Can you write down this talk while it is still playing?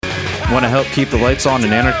Want to help keep the lights on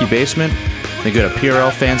in Anarchy Basement? Then go to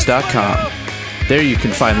PRLfans.com. There you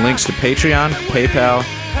can find links to Patreon, PayPal,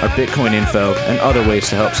 our Bitcoin info, and other ways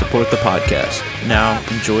to help support the podcast. Now,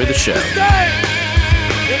 enjoy the show.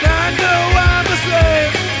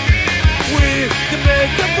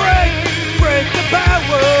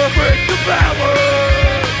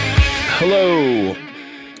 Hello,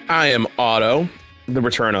 I am Otto, the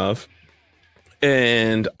return of,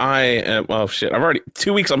 and I am, oh shit, I've already,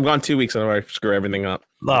 2 weeks, I'm gone 2 weeks and I've already screwed everything up.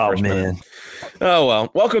 Oh, man. Oh,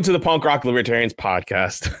 well, welcome to the Punk Rock Libertarians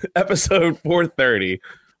podcast, episode 430.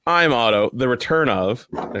 I'm Otto, the return of,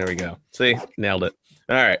 there we go. See, nailed it.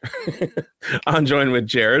 All right. I'm joined with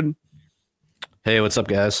Jared. Hey, what's up,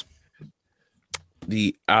 guys?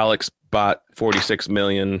 The Alex Bot 46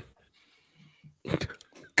 million.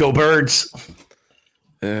 Go Birds.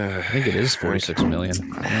 I think it is 46 million.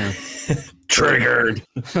 Yeah. Triggered.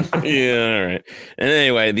 Yeah, all right. And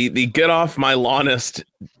anyway, the get off my lawnist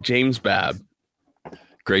James Babb.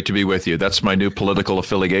 Great to be with you. That's my new political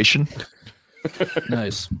affiliation.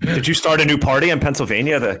 Nice. Did you start a new party in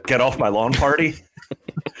Pennsylvania, the Get Off My Lawn Party?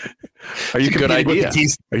 Are you good idea.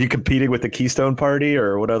 Are you competing with the Keystone Party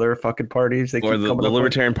or what other fucking parties? Or the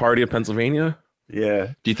Libertarian Party of Pennsylvania? Yeah.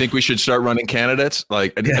 Do you think we should start running candidates?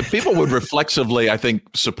 Like, people would reflexively, I think,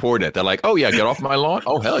 support it. They're like, "Oh yeah, get off my lawn."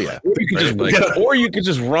 Oh hell yeah. Or you could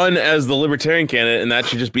just run as the Libertarian candidate, and that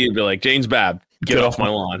should just be like James Babb, get off my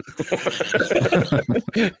lawn.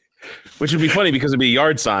 Which would be funny because it'd be a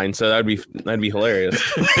yard sign, so that'd be hilarious.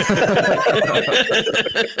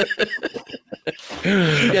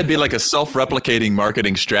 It'd be like a self-replicating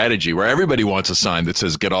marketing strategy where everybody wants a sign that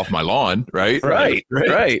says "Get off my lawn." Right.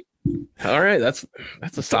 All right, that's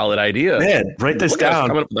a solid idea. Man, write this down.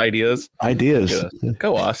 Coming up with ideas.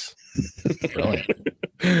 Go us.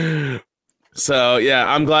 Brilliant. So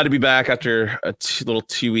yeah, I'm glad to be back after a little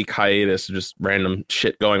 2-week hiatus of just random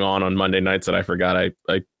shit going on Monday nights that I forgot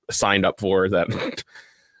I signed up for, that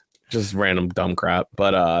just random dumb crap.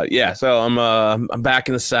 But yeah, so I'm back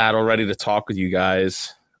in the saddle, ready to talk with you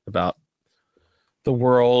guys about the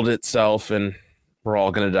world itself, and we're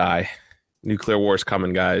all gonna die. Nuclear war's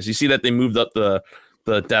coming, guys. You see that they moved up the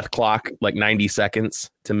death clock like 90 seconds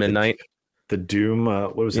to midnight. The Doom,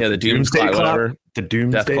 what was it? Yeah, the Doomsday clock. Whatever. The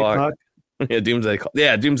Doomsday clock. Yeah, Doomsday clock.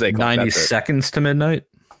 Yeah, Doomsday clock. 90 seconds to midnight.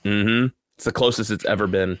 Mm-hmm. It's the closest it's ever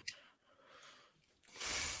been.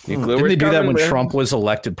 Didn't they do that when Trump was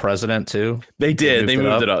elected president too? They did. They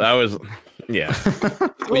moved it up. That was, yeah.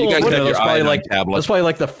 Well, you guys have your iodine tablet. That's probably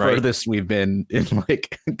like the furthest we've been in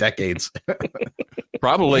like decades.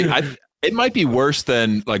 Probably. It might be worse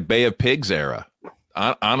than like Bay of Pigs era.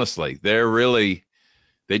 Honestly, they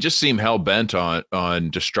just seem hell bent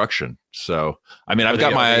on destruction. So, I mean, I've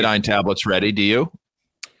got my iodine tablets ready. Do you?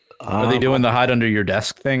 Are they doing the hide under your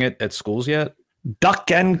desk thing at schools yet?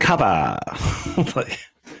 Duck and cover.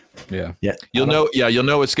 Yeah. You'll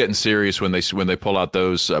know it's getting serious when they pull out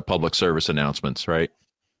those public service announcements, right?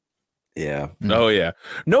 Yeah. Oh yeah.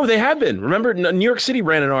 No, they have been. Remember, New York City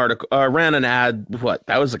ran an ad. What?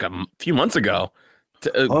 That was like a few months ago.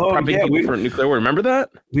 Prepping for nuclear war. Remember that?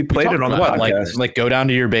 We played it on the podcast. Like go down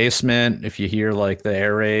to your basement if you hear like the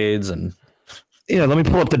air raids and. Yeah, let me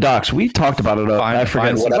pull up the docs. We talked about it. I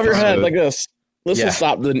forget what. Above your head like this. This will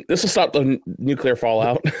stop the nuclear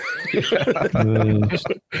fallout.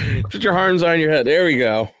 Put your arms on your head. There we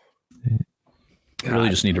go. You really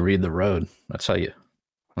just need to read the road. That's how you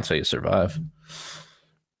survive.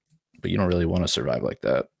 But you don't really want to survive like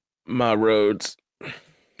that. My roads.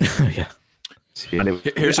 Yeah.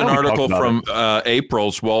 Here's an article from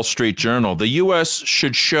April's Wall Street Journal. The U.S.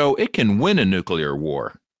 should show it can win a nuclear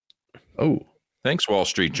war. Oh, thanks, Wall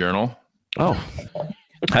Street Journal. Oh,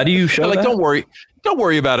 how do you show that? Don't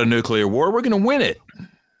worry about a nuclear war. We're going to win it.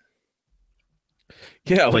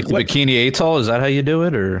 Yeah, like the Bikini Atoll. Is that how you do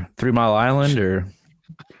it, or 3 Mile Island, or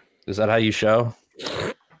is that how you show?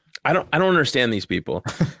 I don't understand these people.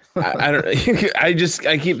 I don't.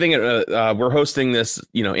 I keep thinking we're hosting this,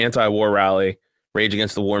 anti-war rally, Rage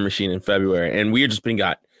Against the War Machine in February, and we just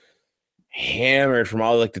got hammered from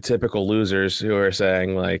all like the typical losers who are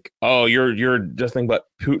saying like, "Oh, you're nothing but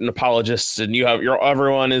Putin apologists, and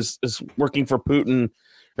everyone is working for Putin."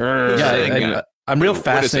 Yeah, I'm real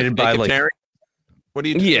fascinated by like. What do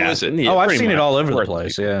you? Yeah. Who is it? Oh, I've seen it all over the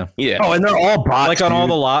place. Yeah. Yeah. Oh, and they're all bots. Like on on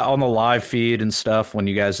the live feed and stuff. When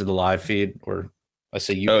you guys do the live feed, or I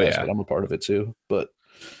say you guys, but I'm a part of it too. But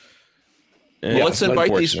let's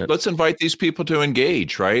invite these people to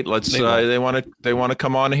engage. Right. They want to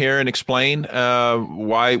come on here and explain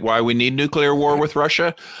why we need nuclear war with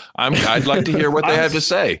Russia. I'd like to hear what they have to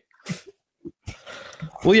say.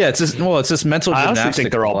 Well, yeah, it's this mental I honestly gymnastics.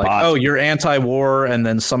 think they're all like, bots. oh, you're anti-war, and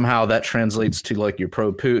then somehow that translates to like you're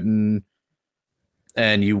pro-Putin,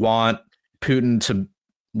 and you want Putin to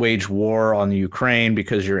wage war on Ukraine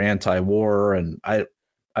because you're anti-war, and I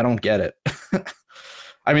don't get it.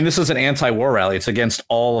 I mean, this is an anti-war rally; it's against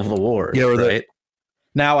all of the wars, right?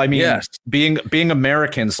 Now, I mean, Yes. being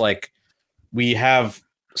Americans, like we have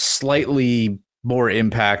slightly more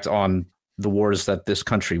impact on the wars that this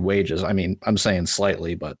country wages. I mean, I'm saying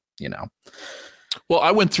slightly, but you know. Well, I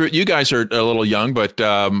went through. You guys are a little young, but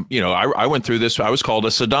I went through this. I was called a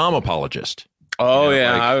Saddam apologist. Oh You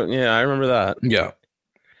know, yeah, I remember that. Yeah.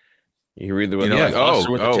 You read the You know, like, like, us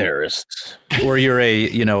with the oh. terrorists. Or you're a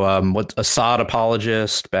Assad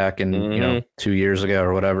apologist back in 2 years ago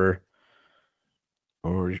or whatever.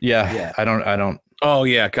 Or Yeah. I don't. Oh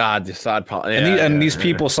yeah, God, the Assad These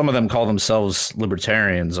people, some of them call themselves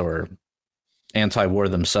libertarians or anti-war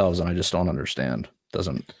themselves, and I just don't understand.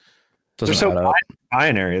 Doesn't they're so add up.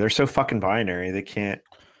 binary. They're so fucking binary. They can't.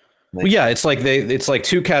 Well, yeah, it's like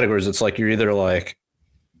two categories. It's like you're either like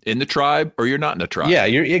In the tribe, or you're not in the tribe. yeah,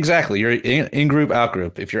 you're in group, out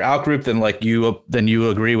group. If you're out group, then like you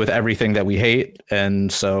agree with everything that we hate,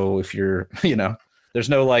 and so if you're there's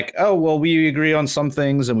no like, oh well, we agree on some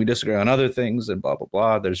things and we disagree on other things and blah blah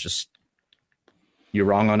blah. There's just you're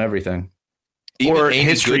wrong on everything. Even Or Amy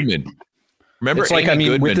history. Goodman. Remember, It's like, Amy I mean,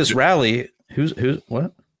 Goodman, with this rally, who's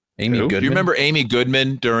what? Amy Who? Goodman. Do you remember Amy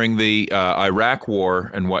Goodman during the Iraq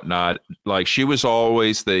War and whatnot? Like, she was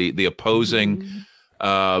always the opposing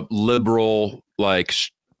liberal, like,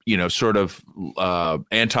 sort of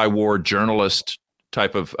anti-war journalist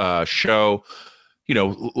type of show.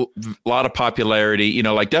 A lot of popularity.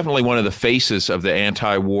 Like, definitely one of the faces of the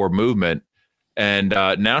anti-war movement. And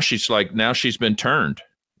now she's been turned.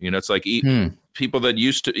 It's like people that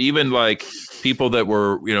used to, even like people that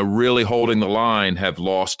were really holding the line, have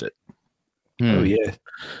lost it. Oh yeah.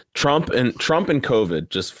 Trump and COVID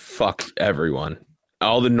just fucked everyone.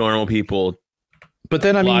 All the normal people. But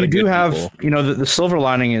then, I A lot mean, you of do good have, people. the silver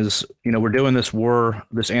lining is, we're doing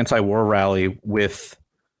this anti-war rally with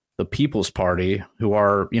the People's Party, who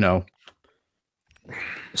are,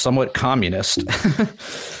 somewhat communist.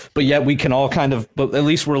 But yet we can all but at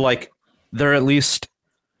least we're like, they're at least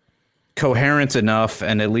coherent enough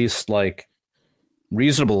and at least like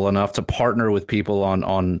reasonable enough to partner with people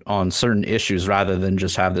on certain issues rather than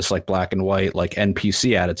just have this like black and white, like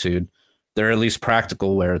NPC attitude. They're at least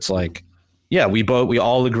practical where it's like, yeah, we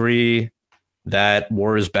all agree that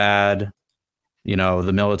war is bad.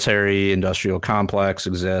 The military industrial complex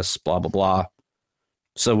exists, blah, blah, blah.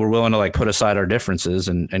 So we're willing to like put aside our differences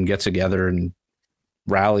and get together and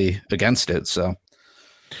rally against it. So,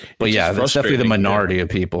 but It's yeah, just that's definitely the frustrating, minority of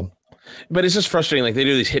people. But it's just frustrating. Like, they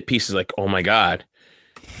do these hit pieces like, oh my God.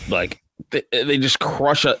 Like, they just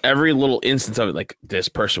crush every little instance of it. Like, this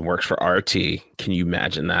person works for RT. Can you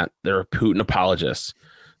imagine that? They're a Putin apologist.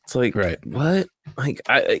 It's like, Right. What? Like,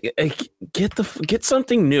 I get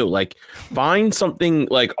something new. Like, find something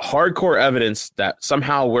like hardcore evidence that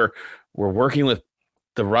somehow we're working with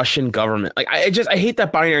the Russian government. Like, I hate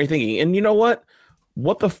that binary thinking. And you know what?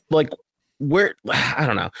 What the where? I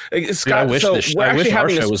don't know. Like, Scott, Dude, I wish our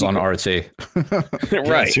show was on RT.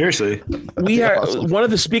 Right. Seriously. We are one of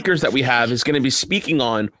the speakers that we have is going to be speaking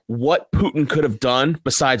on what Putin could have done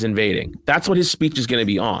besides invading. That's what his speech is going to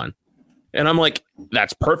be on. And I'm like,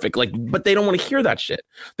 that's perfect. Like, but they don't want to hear that shit.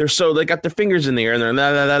 They got their fingers in the air and they're la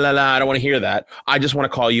la la la la. I don't want to hear that. I just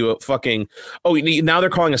want to call you a fucking. Oh, now they're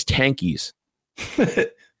calling us tankies. They're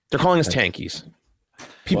calling us tankies.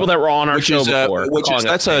 People that were on our show before.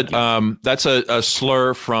 That's a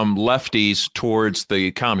slur from lefties towards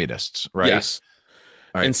the communists, right? Yes.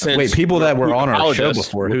 All right. And since Wait, people that were on our show apologists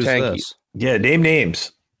before, were who's tankies. this? Yeah. Name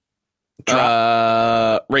names.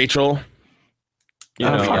 Rachel. Who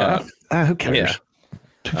cares? Yeah.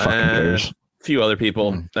 Who fucking cares? A few other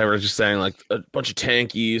people that were just saying like a bunch of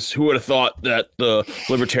tankies. Who would have thought that the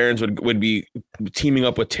libertarians would be teaming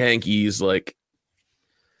up with tankies? Like,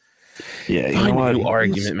 Yeah. You find know a what? new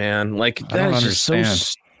argument, man. Like, I that don't is just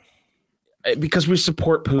so because we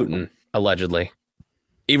support Putin allegedly,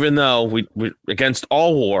 even though we against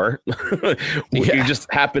all war. we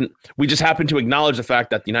just happen to acknowledge the fact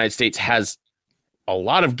that the United States has a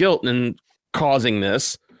lot of guilt in causing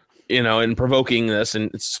this, and provoking this and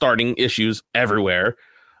starting issues everywhere.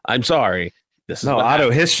 I'm sorry. This is No, what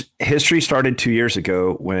Otto, happened. history started 2 years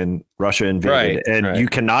ago when Russia invaded, and you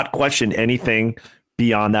cannot question anything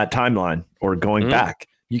beyond that timeline or going back.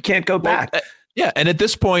 You can't go back. Yeah, and at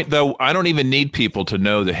this point, though, I don't even need people to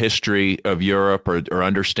know the history of Europe or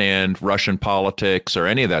understand Russian politics or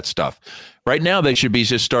any of that stuff. Right now, they should be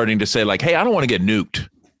just starting to say, like, hey, I don't want to get nuked.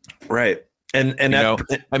 Right. And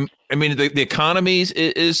I mean, the economy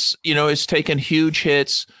is taking huge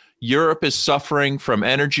hits. Europe is suffering from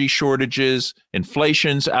energy shortages,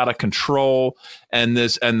 inflation's out of control, and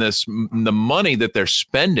the money that they're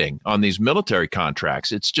spending on these military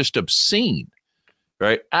contracts, it's just obscene,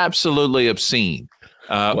 right? Absolutely obscene.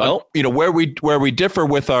 Well, where we differ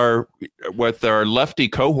with our lefty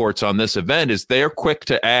cohorts on this event is they're quick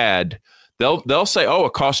to add. They'll say, oh,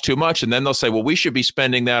 it costs too much, and then they'll say, well, we should be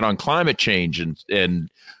spending that on climate change and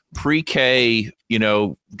pre-K,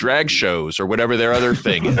 drag shows or whatever their other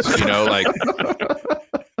thing is,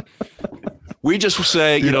 we just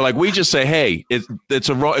say, hey, it's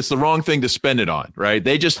the wrong thing to spend it on, right?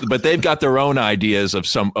 But they've got their own ideas of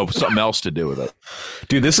something else to do with it.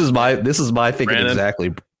 Dude, this is my thinking. Brandon.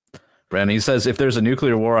 Exactly. Brandon, he says, if there's a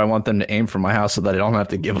nuclear war, I want them to aim for my house so that I don't have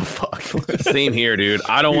to give a fuck. Same here, dude.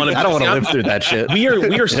 I don't want to live through that shit. We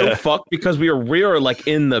are so fucked because we are like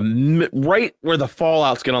in the right where the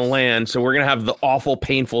fallout's going to land. So we're going to have the awful,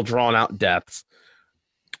 painful, drawn out deaths.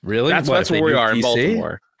 Really? That's where we are in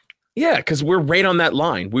Baltimore. Yeah, because we're right on that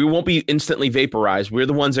line. We won't be instantly vaporized. We're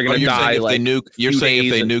the ones that are going to die. You're saying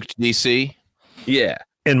if they nuked DC? Yeah.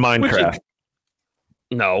 In Minecraft.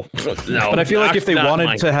 No. But I feel like if they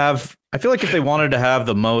wanted to have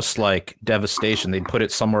the most like devastation, they'd put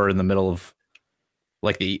it somewhere in the middle of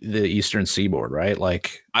like the eastern seaboard, right?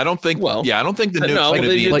 Like I don't think. I don't think the nuke's going to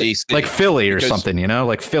be in DC. Like Philly or something,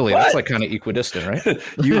 like Philly. What? That's like kind of equidistant, right?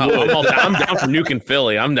 I'm down for nuking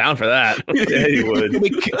Philly. I'm down for that. Yeah, you would.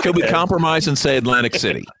 Could we compromise and say Atlantic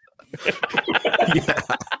City?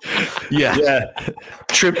 Yeah.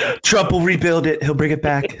 Trump will rebuild it. He'll bring it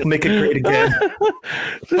back. He'll make it great again.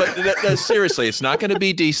 But seriously, it's not going to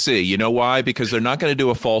be DC. You know why? Because they're not going to do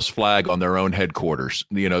a false flag on their own headquarters.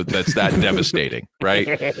 That's that devastating, right?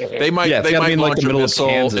 They might launch a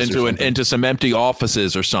missile into some empty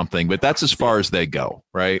offices or something, but that's as far as they go,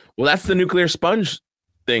 right? Well, that's the nuclear sponge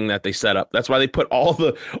thing that they set up. That's why they put all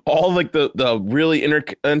the really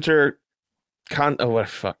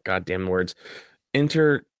goddamn words.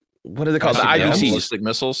 What are they called? ICBMs? The IBCs. Ballistic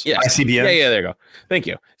missiles? Yeah. ICBM? Yeah, there you go. Thank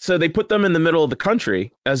you. So they put them in the middle of the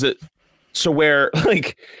country where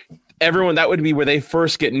like everyone, that would be where they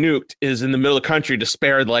first get nuked, is in the middle of the country to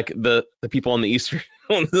spare like the people on the eastern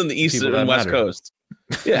and west coast.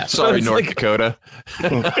 Yeah. Sorry, North Dakota.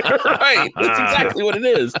 Right. That's exactly what it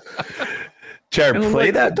is. Jared,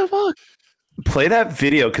 play that. What the fuck? Play that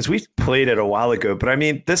video, because we played it a while ago. But I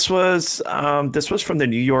mean, this was from the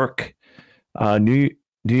New York.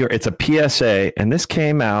 It's a PSA, and this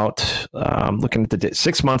came out. Looking at the date,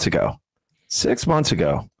 6 months ago. 6 months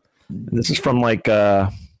ago. And this is from like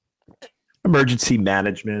emergency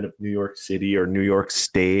management of New York City or New York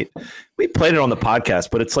State. We played it on the podcast,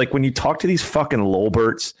 but it's like when you talk to these fucking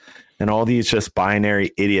lolberts and all these just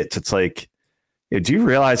binary idiots, it's like, do you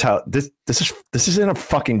realize how this isn't a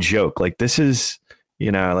fucking joke? Like this is,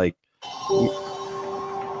 like.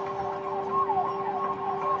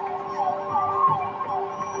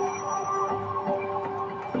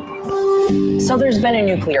 So there's been a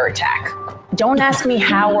nuclear attack. Don't ask me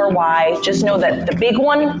how or why. Just know that the big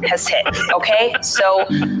one has hit. Okay. So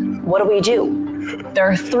what do? There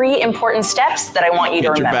are 3 important steps that I want you to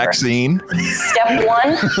remember. Your vaccine. Step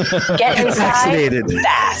 1, get inside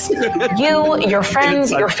fast. You, your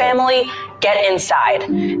friends, your family, get inside.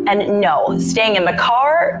 And no, staying in the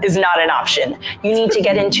car is not an option. You need to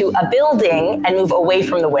get into a building and move away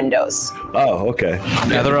from the windows. Oh, okay.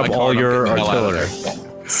 Gather up all your artillery.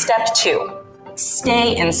 Step 2,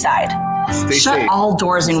 stay inside. Shut all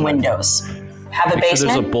doors and windows. Have a basement. Sure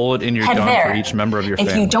there's a bullet in your gun for each member of your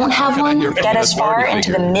family. If you don't have one, get as far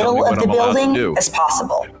into the middle of the building as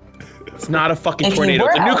possible. It's not a fucking tornado.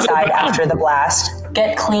 If you were outside after the blast,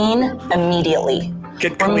 get clean immediately.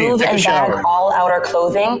 Remove and bag all outer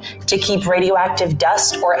clothing to keep radioactive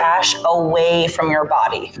dust or ash away from your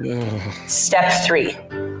body. Step 3.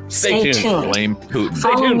 Stay tuned. Blame Putin.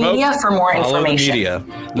 Follow media for more information.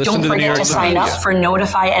 Listen Don't forget to sign up for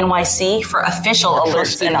Notify NYC for official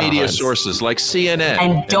alerts and media updates. Sources like CNN.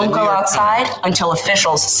 And don't go outside until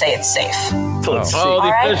officials say it's safe. The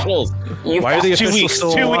officials. Why are the officials still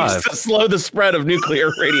alive? 2 weeks to slow the spread of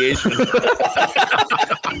nuclear radiation.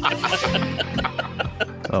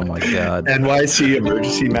 Oh my God. NYC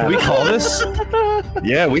emergency management. We call this?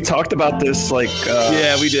 Yeah, we talked about this like.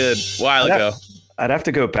 Yeah, we did a while ago. I'd have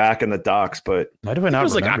to go back in the docs, but why do I not? It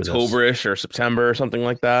was like October-ish or September or something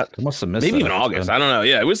like that. I must have missed. Maybe even August. I don't know.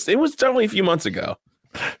 Yeah, it was definitely a few months ago.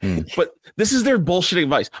 But this is their bullshit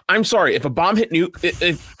advice. I'm sorry, if a bomb hit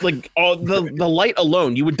if like the light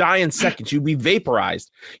alone, you would die in seconds. You'd be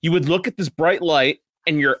vaporized. You would look at this bright light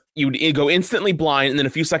and you'd go instantly blind, and then a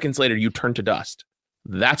few seconds later you turn to dust.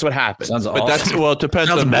 That's what happens. Sounds But awesome. it depends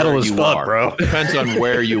Sounds on metal where as you fuck, are. bro. Depends on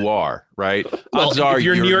where you are, right? Well, Odds are if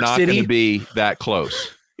you're in New you're York not City- going to be that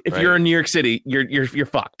close. If right? you're in New York City, you're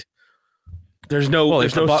fucked. There's no Well,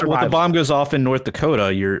 there's if the, no if the survival. bomb goes off in North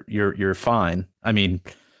Dakota, you're fine. I mean,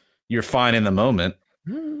 you're fine in the moment.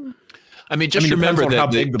 I mean, just depends remember on that how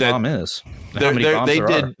big the that bomb is. and they how many bombs they there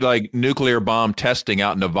did are. like nuclear bomb testing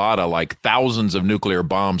out in Nevada. Like thousands of nuclear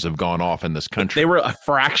bombs have gone off in this country. They were a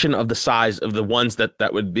fraction of the size of the ones that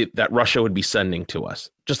Russia would be sending to us.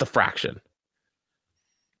 Just a fraction.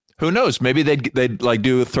 Who knows? Maybe they'd like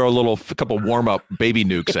throw a couple warm up baby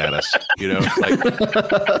nukes at us. You know, like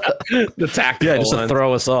The tactical Yeah, just to ones.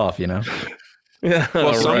 throw us off, you know. Yeah,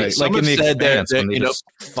 well, some, right. some Like in have The said that, Expanse, when they you know, just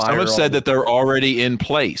some fire have all said the- that they're already in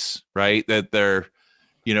place, right? That they're,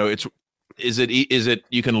 you know, is it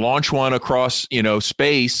you can launch one across, you know,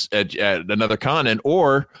 space at another continent,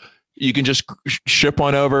 or you can just ship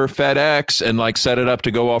one over FedEx and like set it up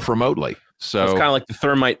to go off remotely. So It's kind of like the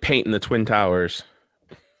thermite paint in the Twin Towers.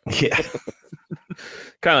 Yeah.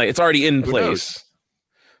 Kind of like it's already in Who place.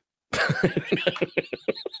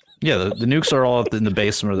 Yeah, the nukes are all in the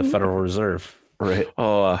basement of the Federal Reserve. Right.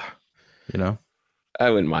 Oh, You know. I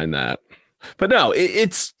wouldn't mind that. But no,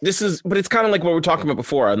 it's kind of like what we were talking about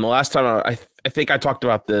before. And the last time I think I talked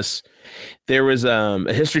about this, there was a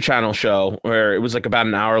History Channel show where it was like about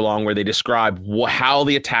an hour long where they described how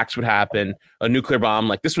the attacks would happen, a nuclear bomb.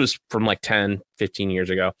 Like this was from like 10, 15 years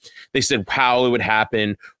ago. They said how it would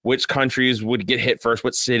happen, which countries would get hit first,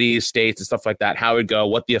 what cities, states, and stuff like that, how it would go,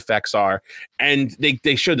 what the effects are. And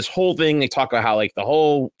they showed this whole thing. They talk about how like the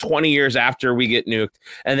whole 20 years after we get nuked.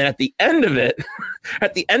 And then at the end of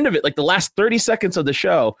it, like the last 30 seconds of the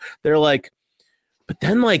show, they're like, but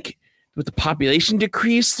then like with the population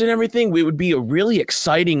decreased and everything, it would be really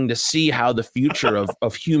exciting to see how the future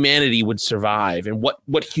of humanity would survive and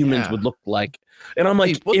what humans Yeah. would look like. And I'm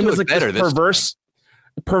like, We'll it do was it like better this this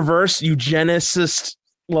perverse eugenicist,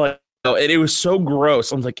 like, and it was so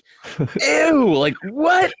gross. I'm like, ew, like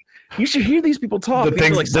what? You should hear these people talk. The These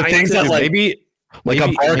are, things that scientists. like maybe like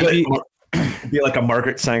maybe- a Margaret, maybe- be like a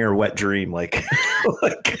Margaret Sanger wet dream. Like,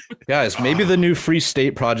 like guys, maybe the new Free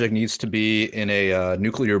State Project needs to be in a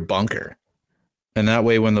nuclear bunker, and that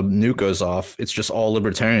way, when the nuke goes off, it's just all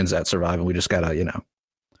libertarians that survive, and we just gotta,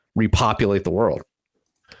 repopulate the world.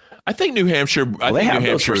 I think New Hampshire. I Well, they think have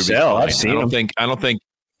New those Hampshire for would be sale. I've fine. seen I don't them. think.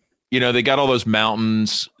 You know, they got all those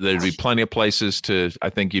mountains. There'd be plenty of places to. I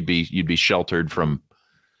think you'd be sheltered from.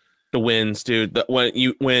 The winds, dude.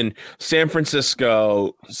 When San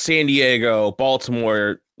Francisco, San Diego,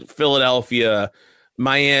 Baltimore, Philadelphia,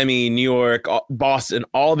 Miami, New York, Boston,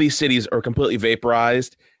 all these cities are completely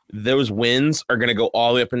vaporized. Those winds are going to go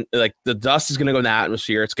all the way up, and like the dust is going to go in the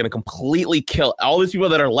atmosphere. It's going to completely kill all these people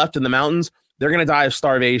that are left in the mountains. They're going to die of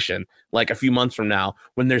starvation like a few months from now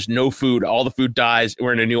when there's no food. All the food dies.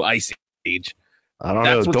 We're in a new ice age. I don't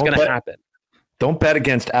That's know. what's going to happen. Don't bet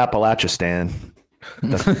against Appalachistan.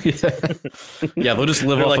 Yeah, they'll just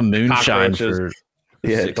live They're off like of moonshine cockroaches. for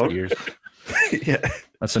Yeah, 6 don't- years. Yeah.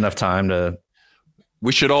 That's enough time to.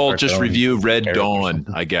 We should all Start just going review Red Eric or Dawn,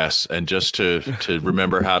 something. I guess, and just to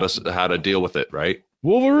remember how to deal with it, right?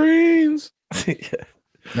 Wolverines. I just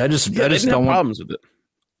Yeah, I they just didn't have don't want. problems with it.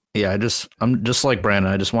 Yeah, I'm just like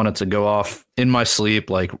Brandon. I just want it to go off in my sleep,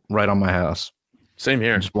 like right on my house. Same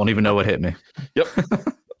here. I just won't even know what hit me. Yep.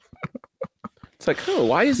 It's like, oh,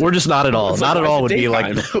 why is We're just not at all. It's Not like, at why all is would it be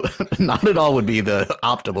like. daytime? Not at all would be the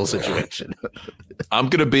optimal situation. I'm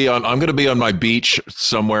gonna be on my beach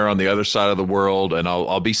somewhere on the other side of the world, and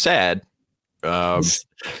I'll be sad.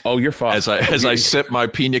 Oh, you're fucked. As I sip my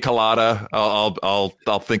pina colada,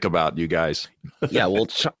 I'll think about you guys. Yeah, well,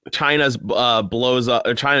 China's blows up.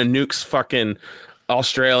 Or China nukes fucking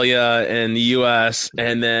Australia and the U.S.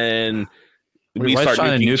 and then we Why is start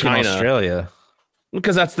China nuking nuking China Australia?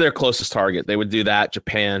 because that's their closest target. They would do that.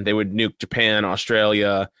 Japan. They would nuke Japan,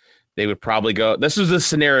 Australia. They would probably go. This was the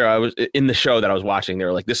scenario I was in the show that I was watching. They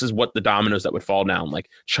were like, "This is what the dominoes that would fall down." Like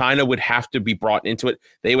China would have to be brought into it.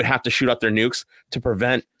 They would have to shoot up their nukes to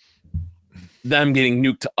prevent them getting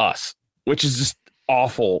nuked to us, which is just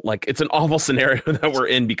awful. Like it's an awful scenario that we're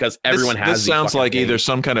in because everyone has. This these sounds fucking like things. either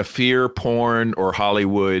some kind of fear porn or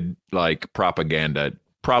Hollywood like propaganda.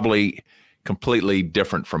 Probably completely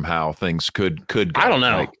different from how things could go. I don't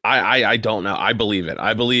know. Like, I don't know. I believe it.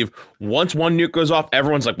 I believe once one nuke goes off,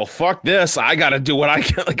 everyone's like, well, fuck this. I got to do what I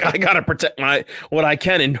can. Like, I got to protect what I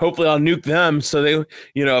can. And hopefully I'll nuke them. So they,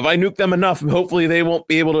 if I nuke them enough, hopefully they won't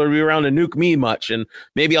be able to be around to nuke me much. And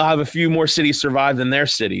maybe I'll have a few more cities survive than their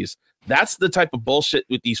cities. That's the type of bullshit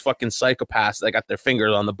with these fucking psychopaths that got their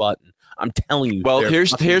fingers on the button. I'm telling you. Well,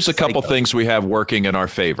 here's a couple things we have working in our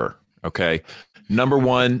favor. Okay. Number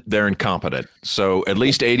one, they're incompetent. So at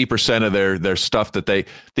least 80% of their stuff the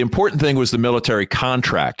important thing was the military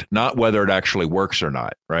contract, not whether it actually works or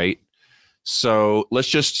not. Right. So let's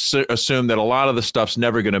just assume that a lot of the stuff's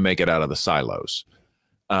never going to make it out of the silos.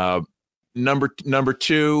 Number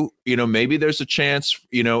two, maybe there's a chance,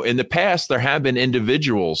 in the past, there have been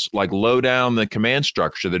individuals like low down the command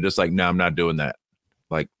structure. They're just like, no, I'm not doing that.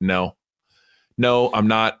 Like, no, I'm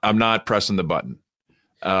not pressing the button.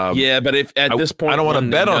 But if at this point, I don't want to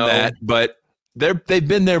bet on that, but they've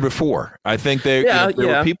been there before. I think there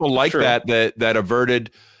were people like that averted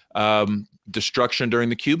destruction during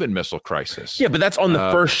the Cuban Missile Crisis. Yeah, but that's on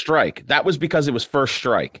the first strike. That was because it was first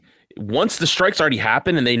strike. Once the strike's already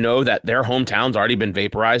happened and they know that their hometown's already been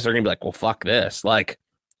vaporized, they're gonna be like, well, fuck this. Like,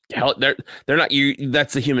 hell, they're not you.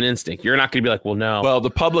 That's the human instinct. You're not gonna be like, well, no. Well, the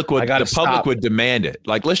public would demand it.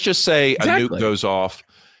 Like, let's just say a nuke goes off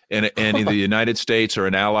in either the United States or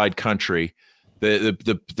an allied country.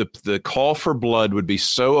 The call for blood would be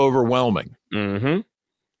so overwhelming. Mm-hmm.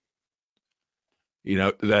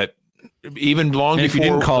 That even long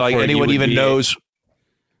before like anyone even knows.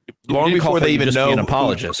 Long before they even know an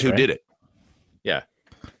apologist, who did it. Yeah.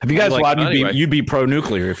 Have you guys you'd be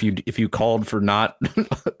pro-nuclear if you called for not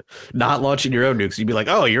launching your own nukes. You'd be like,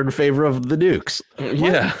 oh, you're in favor of the nukes.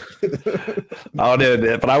 Yeah. Oh,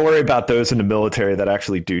 no, but I worry about those in the military that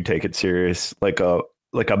actually do take it serious, like a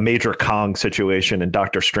Major Kong situation in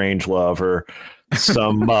Dr. Strangelove or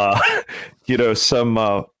some did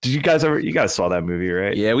you guys saw that movie,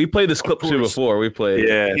 right? Yeah, we played this clip too before. We played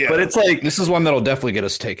but it's like this is one that'll definitely get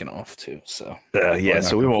us taken off too. So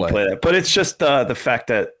so we won't play that. But it's just the fact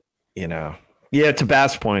that to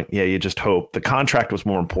Bass' point, you just hope the contract was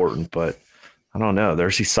more important, but I don't know.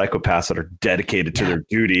 There's these psychopaths that are dedicated to their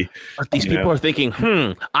duty. But these people are thinking,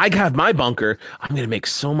 I have my bunker. I'm going to make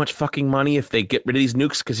so much fucking money if they get rid of these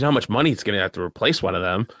nukes because you know how much money it's going to have to replace one of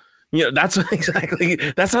them. That's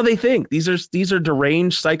how they think. These are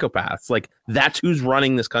deranged psychopaths. Like, that's who's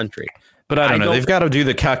running this country. But I don't know. They've got to do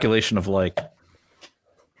the calculation of like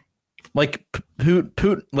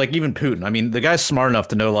Putin, like even Putin. I mean, the guy's smart enough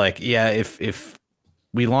to know, like, if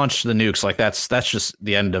we launch the nukes, like that's just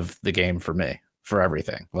the end of the game for me, for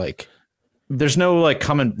everything. Like, there's no like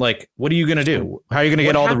coming. Like, what are you gonna do? How are you gonna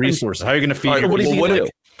get all the resources? How are you gonna feed? What is he gonna do?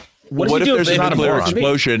 What if there's a nuclear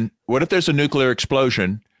explosion? What if there's a nuclear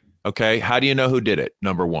explosion? Okay, how do you know who did it?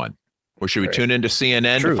 Number one, or should we tune into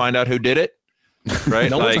CNN to find out who did it? Right?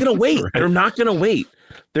 No one's gonna wait. They're not gonna wait.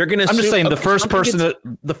 They're gonna. I'm just saying the first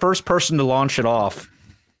person to launch it off.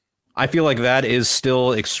 I feel like that is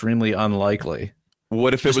still extremely unlikely.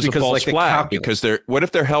 What if it was a false flag? Because what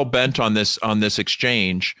if they're hell bent on this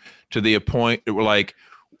exchange to the point where, like,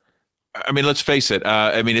 I mean, let's face it.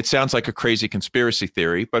 I mean, it sounds like a crazy conspiracy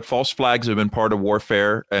theory, but false flags have been part of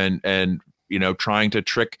warfare, and trying to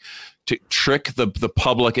trick the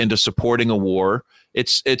public into supporting a war.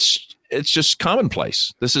 It's just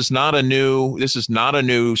commonplace. This is not a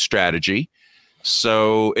new strategy.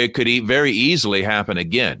 So it could very easily happen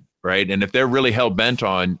again. Right. And if they're really hell bent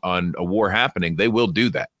on a war happening, they will do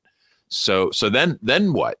that. So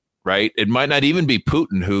then what? Right. It might not even be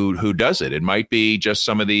Putin who does it. It might be just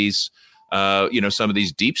some of these, some of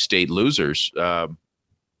these deep state losers.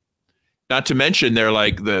 Not to mention they're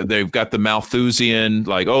like they've got the Malthusian,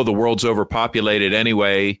 like, oh, the world's overpopulated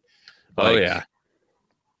anyway. Like, oh yeah.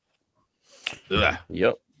 Ugh.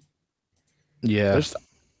 Yep. Yeah.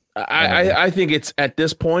 I think it's at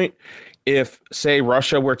this point. If, say,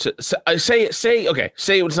 Russia were to say it's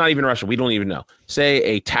not even Russia, we don't even know. Say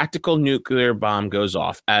a tactical nuclear bomb goes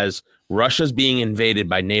off as Russia's being invaded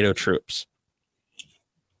by NATO troops.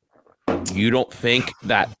 You don't think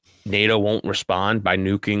that NATO won't respond by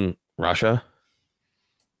nuking Russia?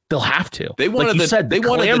 They'll have to. They wanted the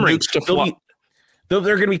nukes to fly. They're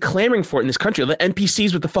going to be clamoring for it in this country. The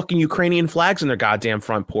NPCs with the fucking Ukrainian flags on their goddamn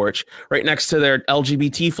front porch, right next to their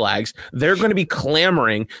LGBT flags, they're going to be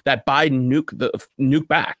clamoring that Biden nuke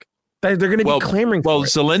back. They're going to be clamoring for it. Well,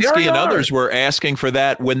 Zelensky and others were asking for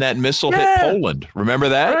that when that missile hit Poland. Remember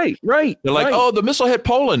that? Right. They're like, oh, the missile hit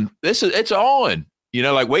Poland. It's on.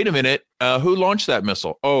 Like, wait a minute. Who launched that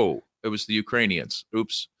missile? Oh, it was the Ukrainians.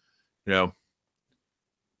 Oops.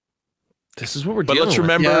 This is what we're dealing with. But let's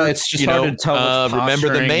remember, it's just hard to tell. Remember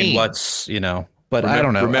the main. But I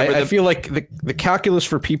don't know. I feel like the calculus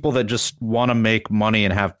for people that just want to make money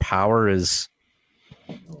and have power is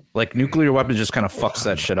like nuclear weapons just kind of fucks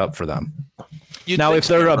that shit up for them. If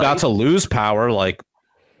they're about to lose power, like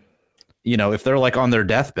if they're like on their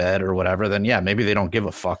deathbed or whatever, then yeah, maybe they don't give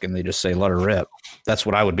a fuck and they just say, let her rip. That's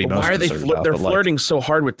what I would be most Why are they concerned about. they're flirting so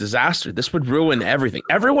hard with disaster? This would ruin everything.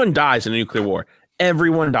 Everyone dies in a nuclear war.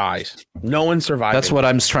 Everyone dies. No one survives. That's what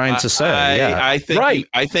I'm trying to say. I think Right.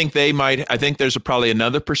 I think they might. I think there's probably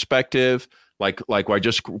another perspective, like I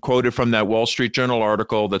just quoted from that Wall Street Journal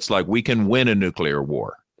article. That's like, we can win a nuclear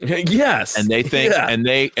war. Yes. And they think, and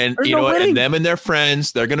There's you no know, winning. and them and their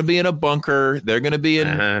friends, they're going to be in a bunker. They're going to be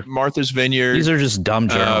in Martha's Vineyard. These are just dumb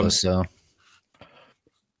journalists. So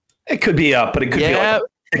It could be up, but it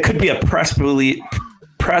could be a press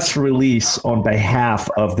release on behalf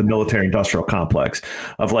of the military industrial complex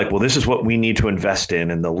of like, well, this is what we need to invest in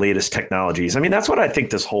and the latest technologies. I mean, that's what I think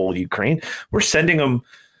this whole Ukraine, we're sending them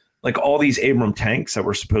like all these Abram tanks that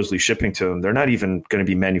we're supposedly shipping to them. They're not even going to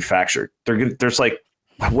be manufactured. There's like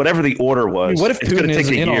whatever the order was. what if it's gonna Putin take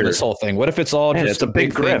isn't a in on year. this whole thing? What if it's all Man, just it's a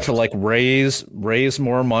big thing grift. to like raise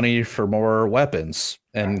more money for more weapons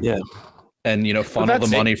and funnel that's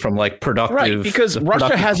the it. money from like productive, Right, because the Russia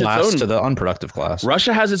productive has its class own- to the unproductive class.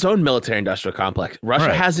 Russia has its own military industrial complex. Russia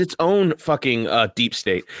Right. has its own fucking deep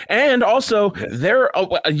state. And also,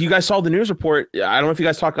 you guys saw the news report. I don't know if you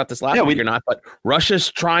guys talked about this last week or not, but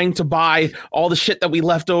Russia's trying to buy all the shit that we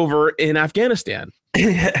left over in Afghanistan.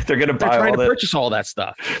 They're going to They're buy trying all to that purchase all that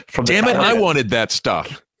stuff. from the Damn it! I Taliban. wanted that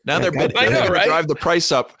stuff. Now they're going I know, to right? drive the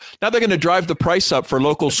price up. Now they're going to drive the price up for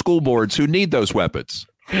local school boards who need those weapons.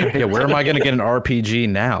 Yeah, where am I going to get an RPG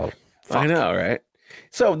now? I know, right?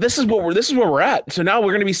 So this is where we're at. So now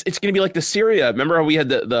it's gonna be like the Syria. Remember how we had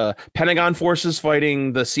the Pentagon forces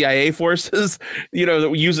fighting the CIA forces? That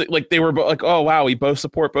we use it like they were like, oh wow, we both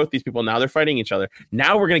support both these people. Now they're fighting each other.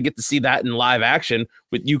 Now we're gonna get to see that in live action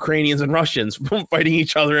with Ukrainians and Russians fighting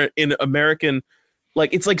each other in American.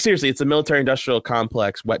 Like it's like seriously, it's a military-industrial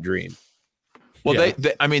complex wet dream. Well,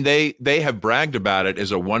 Yeah. they have bragged about it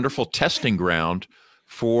as a wonderful testing ground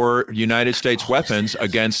for United States weapons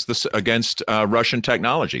against Russian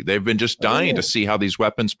technology. They've been just dying to see how these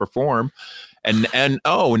weapons perform, and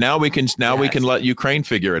now we can let Ukraine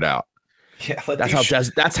figure it out. Yeah,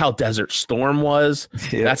 That's how Desert Storm was.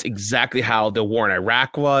 Yeah. That's exactly how the war in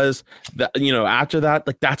Iraq was. After that,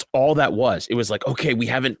 like that's all that was. It was like, okay, we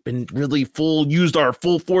haven't been really used our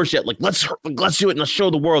full force yet. Like let's do it and let's show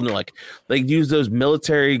the world. And they're like, they use those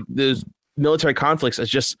military conflicts as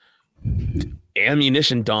just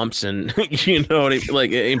ammunition dumps and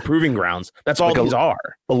like improving grounds. That's all Like these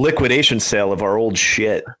are. a liquidation sale of our old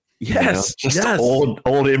shit. Yes, Just yes. old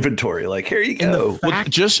inventory. Like, here you go. Well,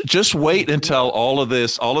 just wait until all of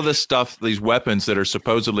this stuff, these weapons that are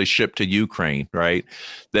supposedly shipped to Ukraine, right?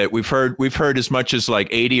 That we've heard as much as like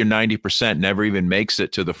 80 or 90% never even makes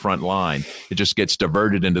it to the front line. It just gets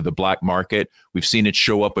diverted into the black market. We've seen it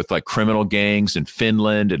show up with like criminal gangs in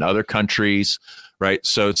Finland and other countries, right?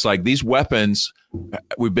 So it's like these weapons,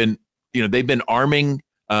 they've been arming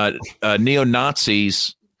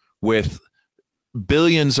neo-Nazis with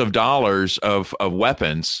billions of dollars of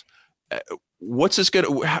weapons. What's this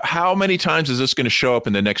how many times is this going to show up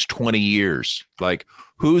in the next 20 years? Like,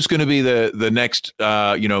 who's going to be the next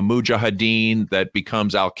mujahideen that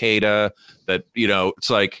becomes Al-Qaeda? That it's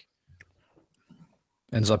like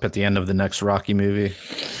Ends up at the end of the next Rocky movie.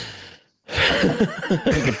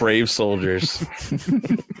 The brave soldiers.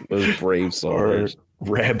 Those brave soldiers.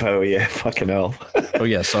 Rambo, yeah, fucking hell. Oh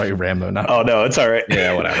yeah, sorry, Rambo. Not Oh no, it's all right.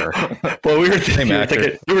 Yeah, whatever. Well, we were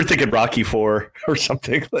actor. thinking Rocky 4 or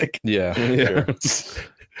something like yeah. Yeah.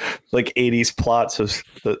 like 80s plots of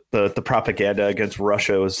the propaganda against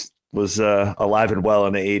Russia was alive and well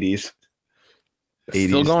in the 80s.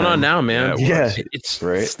 Still going on now, man. Yeah, It's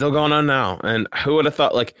right. still going on now. And who would have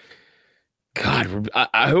thought, like, God,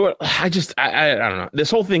 I don't know. This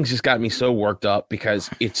whole thing's just got me so worked up because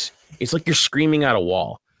it's like you're screaming at a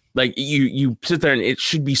wall. Like you sit there and it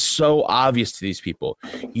should be so obvious to these people.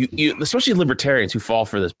 You especially libertarians who fall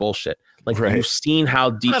for this bullshit. Like Right. you've seen how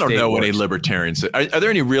deep. I don't state know works. any libertarians. Are there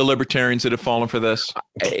any real libertarians that have fallen for this?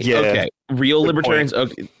 Yeah. Okay, real Good libertarians.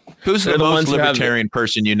 Okay. Who's They're the the most ones who have libertarian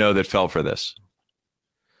person you know that fell for this?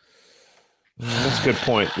 That's a good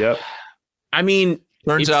point. Yep. I mean,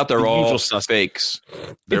 Turns It's out they're the all usual suspects. fakes.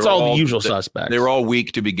 it's They're all the usual suspects. They were all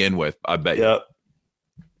weak to begin with. I bet. you. Yep.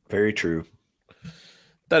 Very true.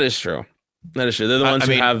 That is true. That is true. They're the I ones who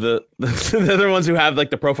mean- have they're the ones who have like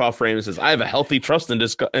the profile frame that says, "I have a healthy trust and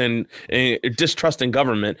distrust in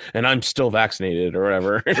government, and I'm still vaccinated," or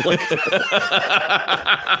whatever.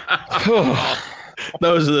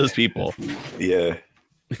 Those are those people. Yeah.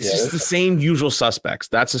 It's just the same usual suspects.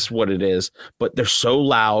 That's just what it is. But they're so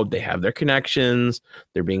loud. They have their connections.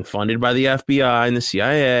 They're being funded by the FBI and the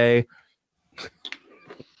CIA.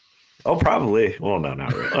 Oh, probably. Well, no,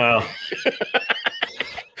 not really. Well,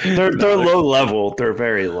 they're low level. They're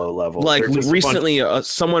very low level. Like recently,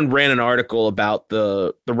 someone ran an article about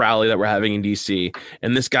the rally that we're having in DC,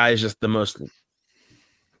 and this guy is just the most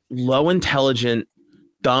low intelligent,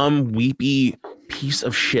 dumb, weepy piece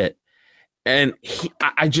of shit. And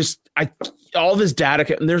all this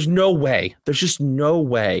data, there's just no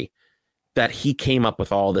way that he came up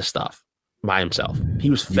with all this stuff by himself. He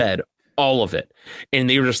was fed all of it, and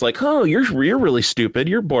they were just like, "Oh, you're really stupid.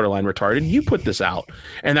 You're borderline retarded. You put this out,"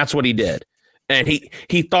 and that's what he did. And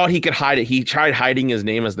he thought he could hide it. He tried hiding his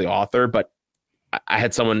name as the author, but I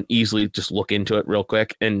had someone easily just look into it real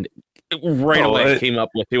quick, and right away came up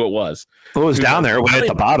with who it was. It was down there way at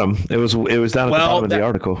the bottom. It was down at the bottom of the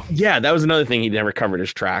article. Yeah, that was another thing he never covered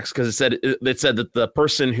his tracks, because it said that the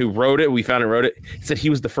person who wrote it, it said he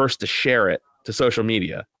was the first to share it to social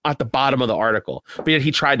media at the bottom of the article, but yet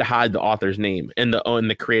he tried to hide the author's name and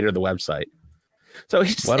the creator of the website. So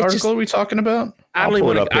what article are we talking about? I don't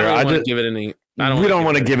want to give it any. We don't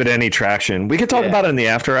want to give it any traction. We could talk about it in the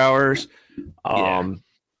after hours.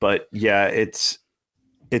 But yeah, it's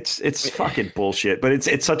fucking bullshit. But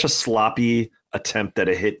it's such a sloppy attempt at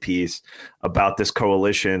a hit piece about this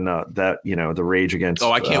coalition that the Rage Against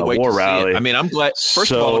I can't wait War to rally. See it. I mean, I'm glad.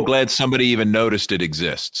 First of all, I'm glad somebody even noticed it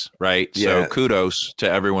exists, right? Yeah. So kudos to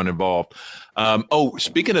everyone involved.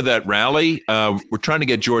 Speaking of that rally, we're trying to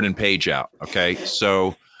get Jordan Page out. Okay,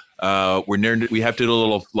 so we have to do a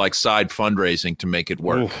little like side fundraising to make it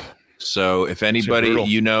work. Oof. So if anybody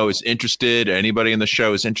is interested, anybody in the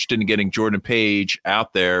show is interested in getting Jordan Page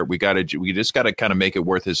out there, we just got to kind of make it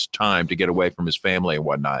worth his time to get away from his family and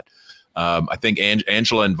whatnot. I think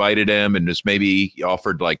Angela invited him and just maybe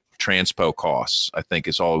offered like transpo costs, I think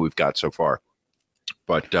is all we've got so far.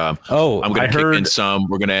 But I'm going to kick in some.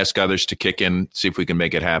 We're going to ask others to kick in, see if we can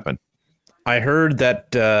make it happen. I heard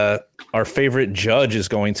that our favorite judge is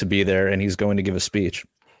going to be there and he's going to give a speech.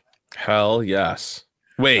 Hell yes.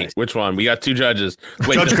 Wait, which one? We got two judges.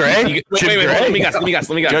 Wait, Judge Gray? Wait, let me guess.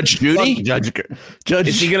 Judge Judy? Judge.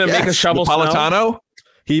 Is he going to make a shovel Napolitano?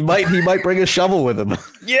 He might bring a shovel with him.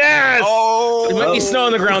 Yes. Oh, there might be snow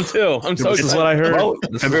on the ground too. I'm so excited. This is what I heard.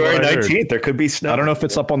 February 19th, there could be snow. I don't know if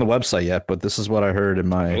it's up on the website yet, but this is what I heard in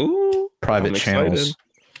my private channels.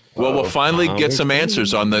 Well, we'll finally get some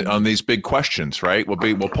answers on these big questions, right?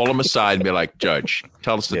 We'll pull them aside and be like, Judge,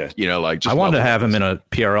 tell us, just I wanted to have him in a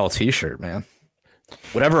PRL T-shirt, man.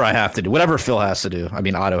 Whatever I have to do, whatever Phil has to do,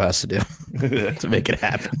 Otto has to do to make it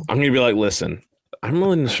happen. I'm going to be like, listen, I'm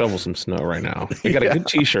willing to shovel some snow right now. I got a good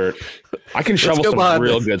T-shirt. I can shovel some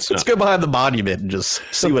real good snow. Let's go behind the monument and just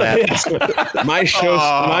see what happens.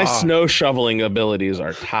 My snow shoveling abilities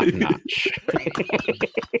are top notch.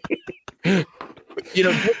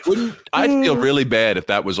 I'd feel really bad if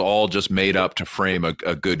that was all just made up to frame a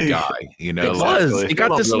good guy. It was. It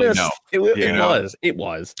got dismissed. It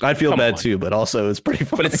was. I'd feel bad too, but also it's pretty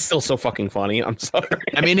funny. But it's still so fucking funny. I'm sorry.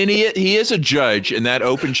 I mean, and he is a judge, and that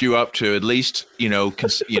opens you up to at least you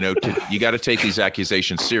got to take these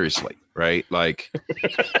accusations seriously, right? Like,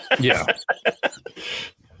 yeah.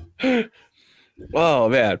 Oh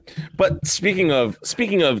man! But speaking of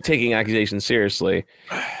taking accusations seriously,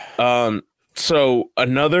 so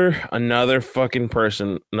another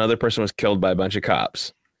person was killed by a bunch of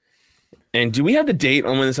cops. And do we have the date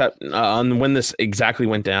on when this exactly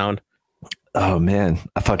went down? Oh man,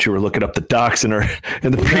 I thought you were looking up the docs in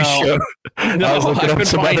the pre-show. No, I was looking up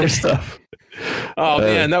some other stuff. Oh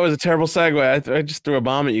man, that was a terrible segue. I just threw a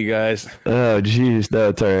bomb at you guys. Oh geez, no,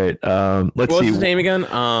 it's all right. Let's see. What's his name again?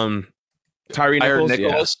 Tyree Nichols.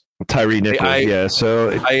 Yeah. Tyree Nichols.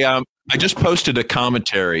 So I just posted a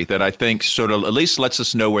commentary that I think sort of at least lets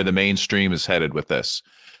us know where the mainstream is headed with this.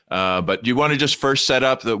 But do you want to just first set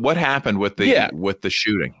up what happened with the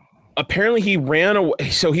shooting? Apparently he ran away.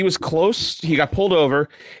 So he was close. He got pulled over.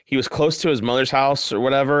 He was close to his mother's house or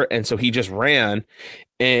whatever. And so he just ran,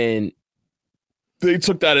 and they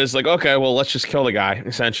took that as like, okay, well, let's just kill the guy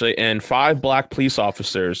essentially. And 5 black police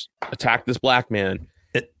officers attacked this black man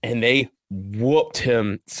and they whooped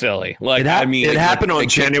him silly. Like, it happened on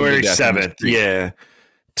January 7th. Yeah.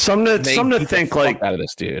 Some to think like out of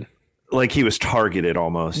this dude. Like he was targeted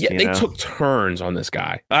almost. Yeah, they took turns on this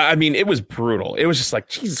guy. I mean, it was brutal. It was just like,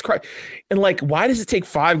 Jesus Christ. And like, why does it take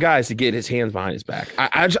 5 guys to get his hands behind his back?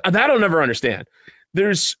 That I'll never understand.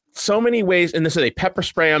 There's so many ways. And they pepper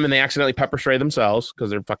spray them and they accidentally pepper spray themselves because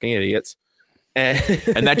they're fucking idiots. And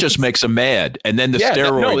that just makes them mad. And then the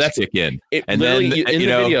steroids kick in. And then in the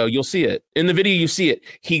video, you'll see it. In the video, you see it.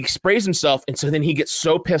 He sprays himself. And so then he gets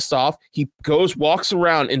so pissed off. He walks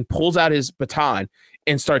around and pulls out his baton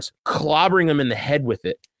and starts clobbering him in the head with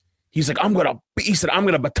it. He's like, he said, I'm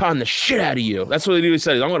gonna baton the shit out of you. That's what he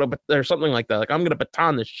said. Or something like that. Like, I'm gonna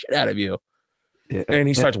baton the shit out of you. Yeah. And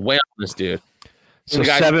he starts wailing on this dude. So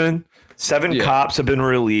seven cops have been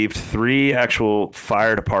relieved, 3 actual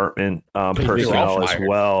fire department personnel as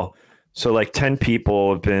well. So like 10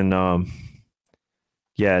 people have been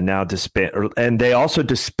now disbanded. And they also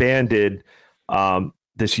disbanded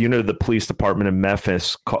this unit of the police department in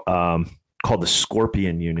Memphis called the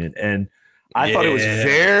Scorpion Unit. And I thought it was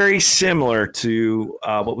very similar to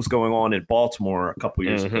what was going on in Baltimore a couple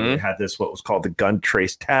years ago. They had what was called the Gun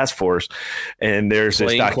Trace Task Force, and there's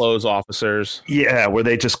this plainclothes officers. Yeah, where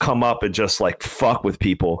they just come up and just like fuck with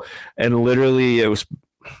people. And literally, it was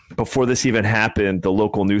before this even happened. The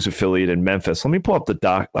local news affiliate in Memphis. Let me pull up the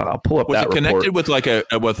doc. I'll pull up that report. Connected with like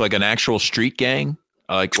an actual street gang?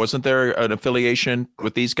 Like, wasn't there an affiliation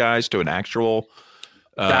with these guys to an actual?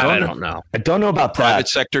 I don't know. I don't know about private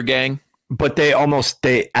sector gang. But they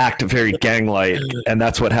act very gang-like, and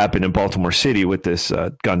that's what happened in Baltimore City with this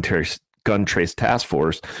gun trace task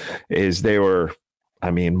force. Is they were,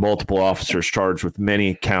 multiple officers charged with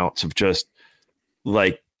many counts of just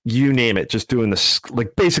like you name it, just doing this,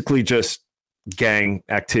 like basically just gang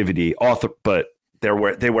activity. But they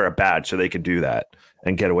wear a badge, so they can do that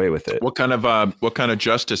and get away with it. What kind of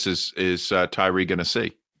justice is Tyree going to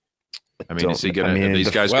see? Is he going to? Are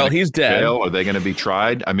these guys? Well, he's dead. Jail? Are they going to be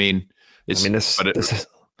tried? I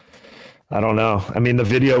don't know. The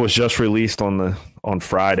video was just released on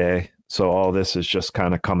Friday, so all this is just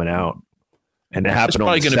kind of coming out, and it happened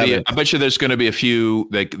on the 7th. I bet you there's going to be a few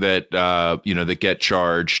that get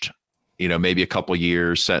charged. Maybe a couple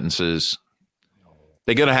years sentences.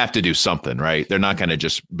 They're going to have to do something, right? They're not going to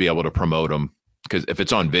just be able to promote them because if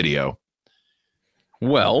it's on video.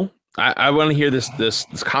 Well, I want to hear this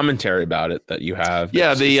commentary about it that you have.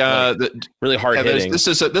 Yeah, the really hard hitting. This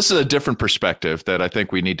is a different perspective that I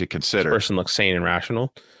think we need to consider. This person looks sane and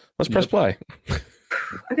rational. Let's press play. I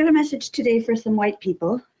got a message today for some white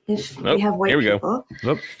people. If we have white people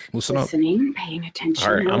listening, paying attention.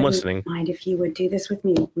 All right, I'm listening. Mind if you would do this with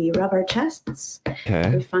me? We rub our chests.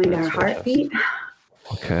 Okay. We find our heartbeat.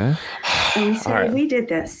 Okay. And we say, we did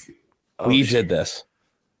this. We did this.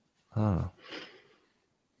 Oh.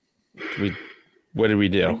 What did we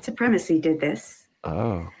do? White supremacy did this.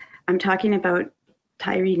 Oh. I'm talking about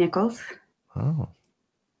Tyree Nichols. Oh.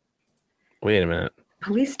 Wait a minute.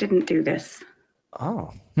 Police didn't do this.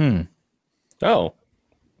 Oh. Oh.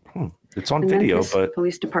 It's on video, Memphis but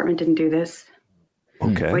police department didn't do this.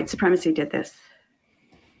 Okay. White supremacy did this.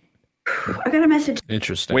 I got a message.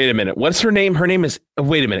 Interesting. Wait a minute. What's her name? Her name is.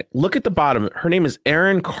 Wait a minute. Look at the bottom. Her name is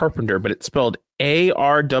Erin Carpenter, but it's spelled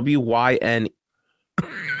Arwyn. I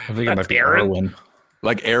think it might be Arwen.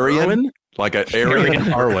 Like Aryan? Like a Aryan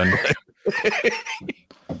Arwen.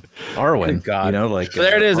 Arwen. God. So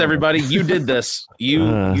there it is, everybody. You did this.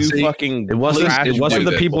 You fucking. It wasn't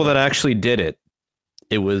the people that actually did it.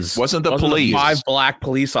 It wasn't the The police. 5 black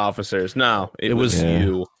police officers. No, it was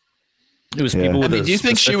you. It was people with. Do you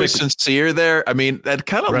think she was sincere there? That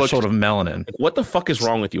kind of looked sort of melanin. What the fuck is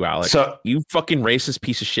wrong with you, Alex? So, you fucking racist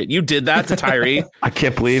piece of shit. You did that to Tyree. I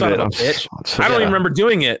can't believe it. Son of a bitch. I don't even remember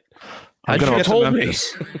doing it. I should have told me.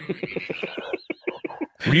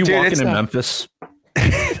 Were you walking in Memphis?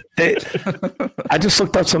 I just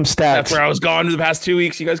looked up some stats. That's where I was gone for the past 2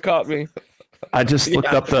 weeks. You guys caught me. I just looked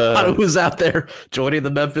up I was out there joining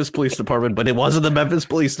the Memphis Police Department, but it wasn't the Memphis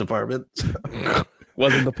Police Department.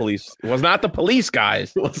 Wasn't the police? It was not the police,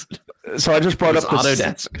 guys. So I just brought up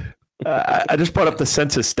Autodesk. I just brought up the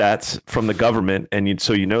census stats from the government, and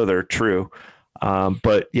they're true.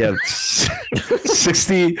 But yeah,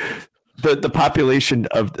 60. The population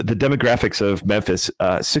of the demographics of Memphis,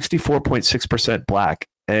 64.6% black.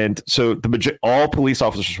 And so all police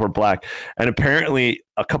officers were black. And apparently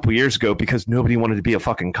a couple years ago, because nobody wanted to be a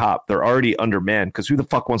fucking cop, they're already undermanned because who the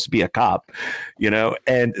fuck wants to be a cop,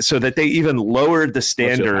 And so that they even lowered the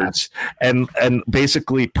standards and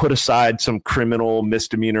basically put aside some criminal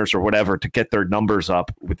misdemeanors or whatever to get their numbers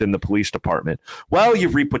up within the police department. Well, you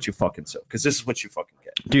reap what you fucking sow, because this is what you fucking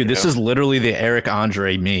get. Dude, this is literally the Eric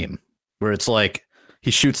Andre meme where it's like, he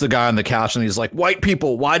shoots the guy on the couch and he's like, "White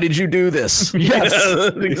people, why did you do this?" Yes,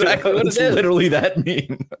 exactly what it is. Literally that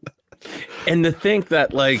meme. And to think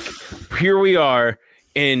that, here we are,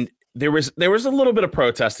 and there was a little bit of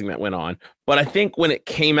protesting that went on, but I think when it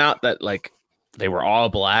came out that they were all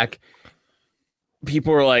black,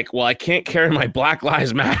 people were like, "Well, I can't carry my Black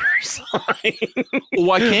Lives Matter sign." Well,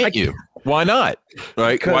 why can't you? Why not?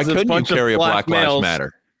 Right? Why couldn't you carry a Black Lives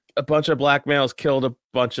Matter? A bunch of black males killed a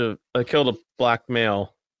black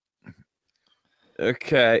male.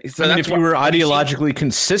 Okay, so I mean, if you were ideologically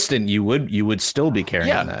consistent, you would still be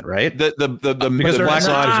carrying that, right? Because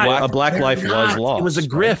a black life was lost. It was a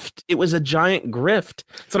grift. It was a giant grift.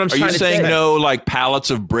 That's what I'm trying to say. Are you saying no? Like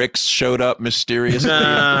pallets of bricks showed up mysteriously in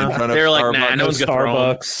front of they're like, Starbucks? Nah, no one's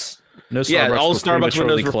Starbucks. No Starbucks. Yeah, all the Starbucks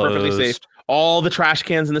windows were closed. perfectly safe. All the trash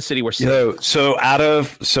cans in the city were safe. So out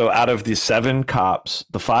of the 7 cops,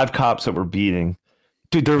 the 5 cops that were beating,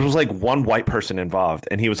 dude, there was like one white person involved,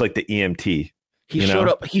 and he was like the EMT. He showed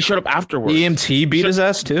up afterwards. EMT beat his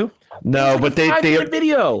ass too. No, but they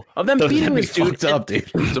video of them beating this dude. Fucked up, dude.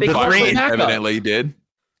 The firemen evidently did.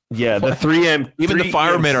 Yeah, the 3M. Even the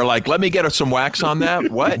firemen are like, "Let me get some wax on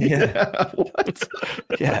that." What? Yeah. What?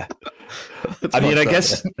 Yeah. I mean, I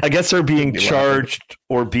guess they're being charged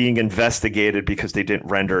or being investigated because they didn't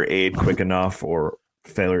render aid quick enough, or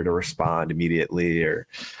failure to respond immediately, or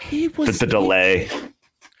the delay.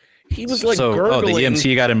 He was like gurgling. The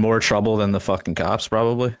EMT got in more trouble than the fucking cops,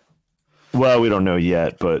 probably. Well, we don't know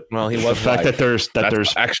yet, but he was the fact that there's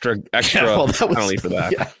extra penalty for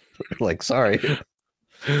that. Yeah. Like, sorry,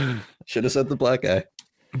 should have said the black guy.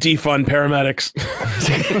 Defund paramedics.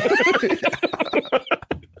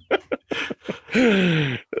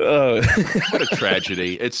 What a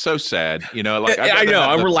tragedy! It's so sad, Like I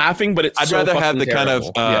know we're laughing, but I'd rather have the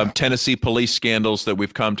terrible. Kind of Tennessee police scandals that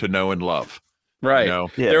we've come to know and love. Right.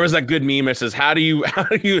 There was that good meme that says, how does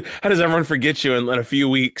everyone forget you in a few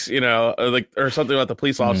weeks, or something about the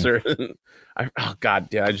police officer. Oh God.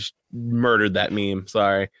 Yeah. I just murdered that meme.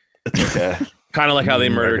 Sorry. Okay. Kind of like how they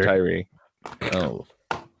murdered Tyree. Oh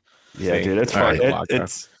yeah, dude. It's fine. But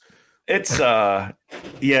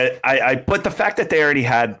the fact that they already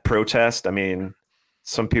had protest, I mean,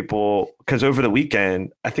 some people, because over the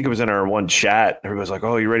weekend, I think it was in our one chat, everybody's like,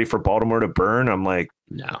 "Oh, you ready for Baltimore to burn?" I'm like,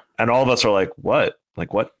 no. And all of us are like, "What?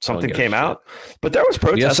 Like what? Something came out?" But there was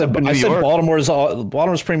protest up in New York.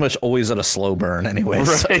 Baltimore's pretty much always at a slow burn anyway.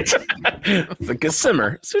 Right. It's like a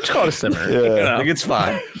simmer. So what you call it a simmer. Yeah. I think it's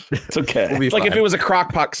fine. It's okay. It's like if it was a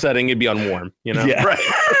crock pot setting, it'd be on warm, Yeah. Right.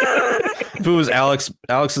 If it was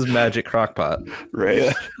Alex's magic crock pot. Right.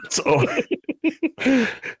 Yeah. So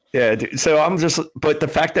yeah, dude. So but the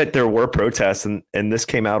fact that there were protests and this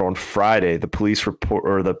came out on Friday, the police report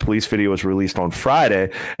or the police video was released on Friday,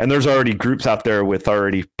 and there's already groups out there with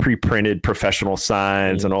already pre-printed professional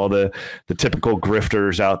signs and all the typical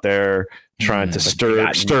grifters out there trying to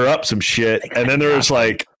stir up some shit. And then there was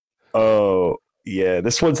like, oh yeah,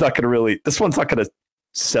 this one's not going to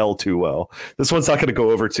sell too well. This one's not going to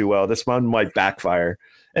go over too well. This one might backfire.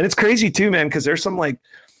 And it's crazy too, man, because there's some like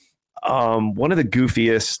one of the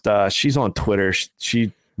goofiest, she's on Twitter.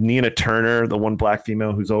 She Nina Turner, the one black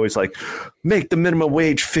female who's always like, make the minimum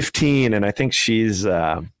wage 15. And I think she's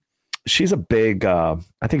a big, I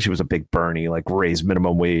think she was a big Bernie, like raise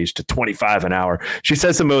minimum wage to 25 an hour. She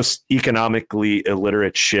says the most economically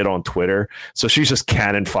illiterate shit on Twitter. So she's just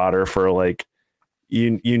cannon fodder for like,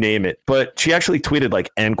 you name it. But she actually tweeted like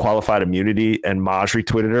end qualified immunity, and Maj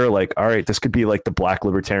retweeted her like, all right, this could be like the black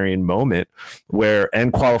libertarian moment where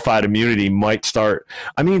end qualified immunity might start.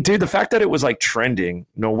 I mean, dude, the fact that it was like trending,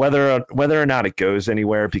 whether or not it goes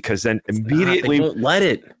anywhere, because then immediately they won't let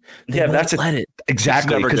it. Exactly. It's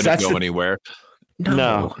never going to go anywhere.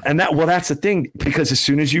 No. And that's the thing, because as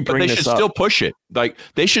soon as you bring this up, they should still push it. Like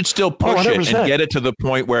they should still push it and get it to the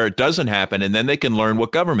point where it doesn't happen, and then they can learn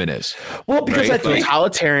what government is. Well, because I think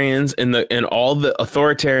totalitarians and all the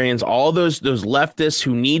authoritarians, all those leftists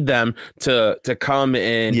who need them to come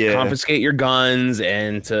and confiscate your guns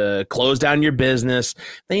and to close down your business,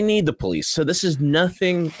 they need the police. So this is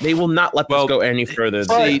nothing. They will not let this go any further.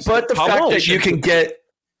 But the fact that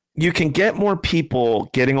you can get more people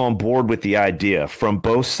getting on board with the idea from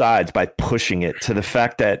both sides by pushing it to the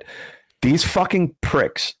fact that these fucking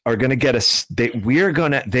pricks are going to get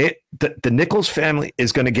the Nichols family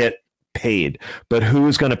is going to get paid, but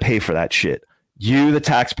who's going to pay for that shit? You, the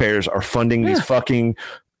taxpayers, are funding these fucking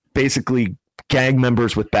basically gang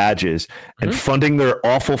members with badges and funding their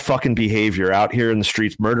awful fucking behavior out here in the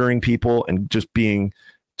streets, murdering people and just being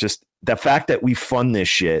the fact that we fund this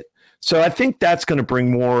shit. So I think that's going to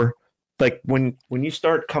bring more, like when you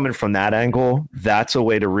start coming from that angle, that's a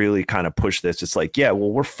way to really kind of push this. It's like, yeah, well,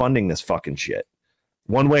 we're funding this fucking shit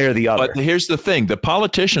one way or the other. But here's the thing. The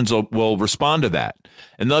politicians will respond to that,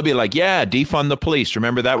 and they'll be like, yeah, defund the police.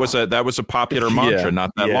 Remember, that was a popular mantra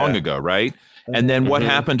not that long ago, right? And then what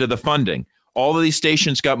happened to the funding? All of these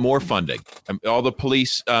stations got more funding. All the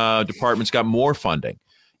police departments got more funding.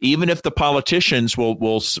 Even if the politicians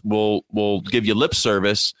will give you lip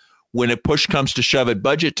service, when a push comes to shove at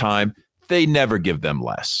budget time, they never give them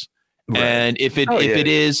less. Right. And if it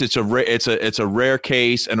is, it's a rare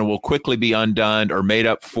case, and it will quickly be undone or made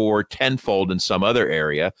up for tenfold in some other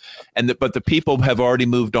area. But the people have already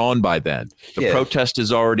moved on by then. The protest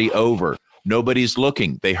is already over. Nobody's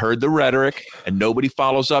looking. They heard the rhetoric, and nobody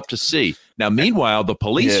follows up to see. Now, meanwhile, the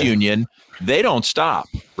police union, they don't stop,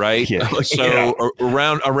 right? Yeah. So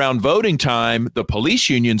around voting time, the police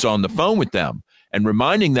union's on the phone with them and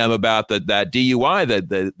reminding them about that DUI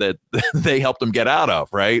that they helped them get out of,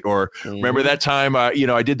 right? Or remember that time, I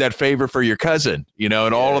did that favor for your cousin, and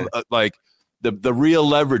all of the real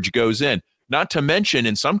leverage goes in. Not to mention,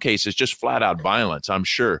 in some cases, just flat out violence. I'm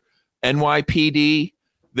sure NYPD,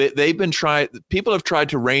 people have tried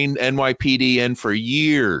to rein NYPD in for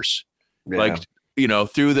years,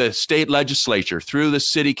 through the state legislature, through the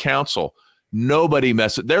city council. Nobody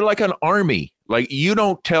messes. They're like an army. Like, you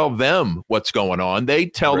don't tell them what's going on. They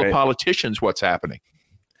tell the politicians what's happening.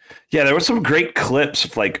 Yeah, there were some great clips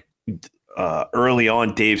of early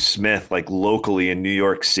on Dave Smith, locally in New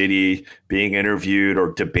York City, being interviewed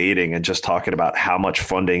or debating and just talking about how much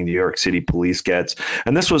funding New York City police gets.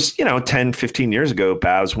 And this was, 10, 15 years ago,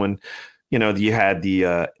 Babs, when, you had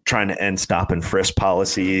the trying to end stop and frisk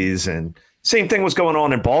policies, and same thing was going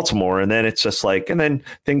on in Baltimore. And then it's just and then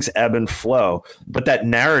things ebb and flow. But that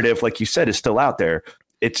narrative, like you said, is still out there.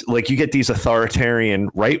 It's like you get these authoritarian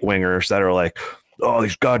right wingers that are like, oh,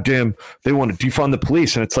 these goddamn, they want to defund the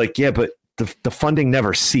police. And it's like, yeah, but the funding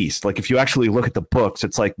never ceased. Like, if you actually look at the books,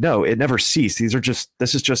 it's like, no, it never ceased.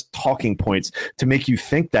 This is just talking points to make you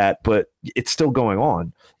think that, but it's still going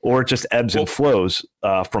on, or it just ebbs and flows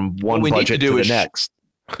from one budget to the next.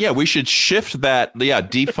 Yeah, we should shift that. Yeah,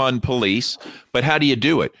 defund police. But how do you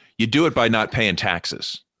do it? You do it by not paying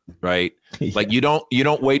taxes, right? Yeah. Like, you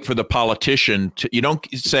don't wait for the politician to. You don't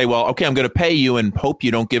say, well, okay, I'm going to pay you and hope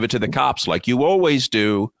you don't give it to the cops like you always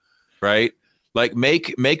do, right? Like,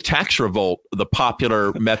 make tax revolt the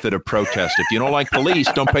popular method of protest. If you don't like police,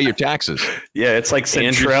 don't pay your taxes. Yeah, it's like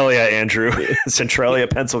Centralia, Andrew. Centralia,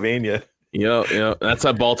 Pennsylvania. Yep. That's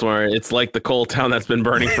at Baltimore. It's like the coal town that's been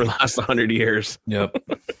burning for the last 100 years. Yep.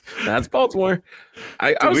 That's Baltimore.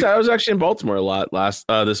 I was actually in Baltimore a lot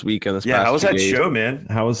this weekend. How was that show, man?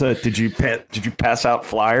 How was that? Did you pass out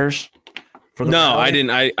flyers? No, I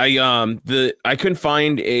didn't. I couldn't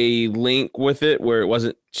find a link with it where it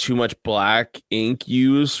wasn't too much black ink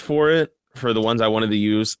used for it. For the ones I wanted to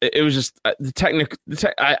use, it was just the technique.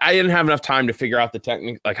 I didn't have enough time to figure out the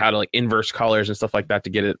technique, like how to inverse colors and stuff like that to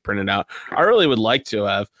get it printed out. I really would like to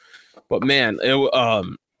have, but man,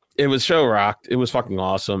 it was show rocked. It was fucking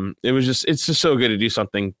awesome. It's just so good to do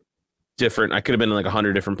something different. I could have been in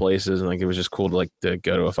 100 different places, and it was just cool to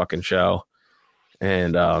go to a fucking show.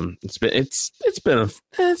 And it's been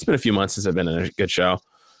a few months since I've been in a good show.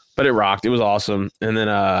 But it rocked. It was awesome. And then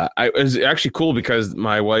it was actually cool because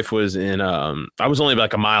my wife was in I was only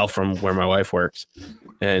a mile from where my wife works,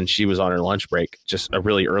 and she was on her lunch break, just a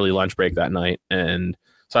really early lunch break that night. And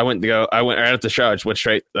so I went right at the show. I just went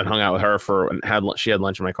straight and hung out with her she had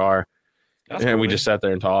lunch in my car. That's and cool, we just sat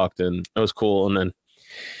there and talked, and it was cool. And then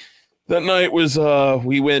that night was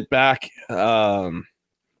we went back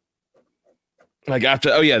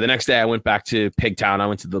the next day I went back to Pigtown. I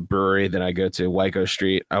went to the brewery. Then I go to Waco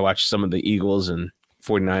Street. I watched some of the Eagles and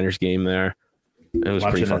 49ers game there. It was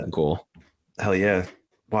pretty fucking cool. Hell yeah.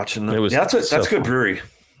 Watching them. That's good brewery.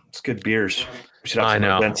 It's good beers. We should have some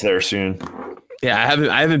events there soon. Yeah,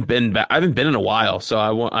 I haven't been back. I haven't been in a while. So I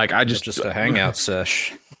want just a hangout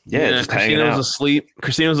sesh. Yeah, Christina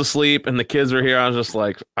was asleep and the kids were here. I was just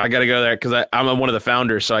like, I got to go there because I'm one of the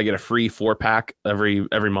founders. So I get a free 4-pack every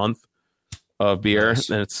month of beer. Nice.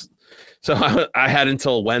 And I had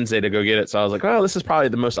until Wednesday to go get it. So I was like, oh, this is probably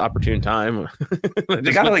the most opportune time. I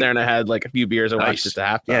just went there and I had a few beers. I watched it to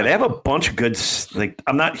halftime. Yeah, they have a bunch of good.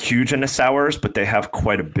 I'm not huge into sours, but they have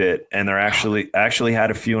quite a bit. And they're I actually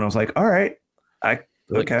had a few, and I was like, all right,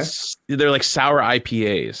 okay. They're sour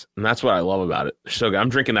IPAs, and that's what I love about it. So good. I'm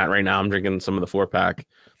drinking that right now. I'm drinking some of the 4-pack,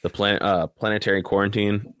 the Planetary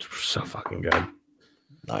Quarantine. It's so fucking good.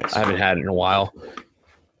 Nice. I haven't had it in a while.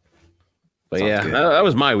 But sounds that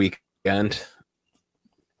was my weekend.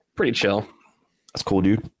 Pretty chill. That's cool,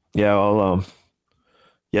 dude. Yeah, well,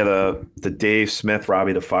 the Dave Smith,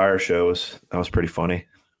 Robbie the Fire show that was pretty funny.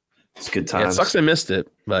 It's good times. Yeah, it sucks I missed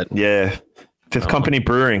it, but yeah. Fifth Company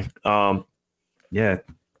Brewing. Yeah,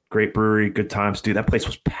 great brewery, good times, dude. That place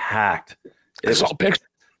was packed. I saw pictures,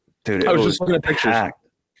 dude. I was just looking at pictures. Packed.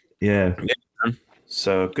 Yeah.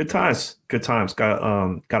 So good times. Got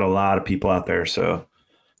a lot of people out there. So,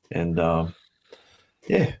 and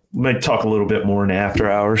we might talk a little bit more in the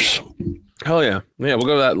after hours. Hell yeah. Yeah, we'll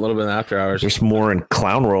go to that a little bit in the after hours. There's more in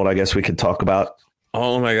Clown World, I guess we could talk about.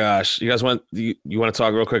 Oh my gosh. You guys want to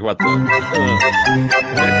talk real quick about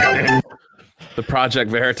the Project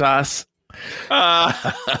Veritas?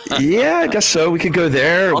 Yeah, I guess so. We could go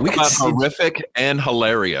there. We could horrific and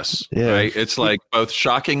hilarious. Yeah. Right? It's like both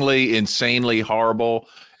shockingly, insanely horrible,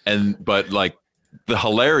 but like the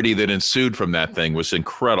hilarity that ensued from that thing was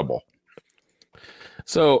incredible.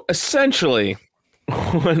 So essentially,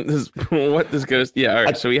 what this goes. Yeah. All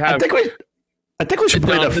right. So we have. I think we should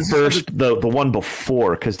play the one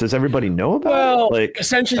before, because does everybody know about it?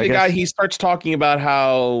 Essentially, the guy, he starts talking about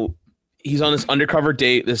how he's on this undercover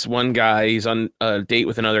date. This one guy, he's on a date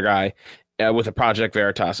with another guy, with a Project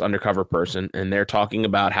Veritas undercover person, and they're talking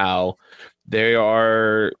about how they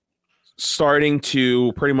are starting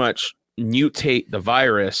to pretty much mutate the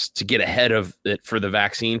virus to get ahead of it for the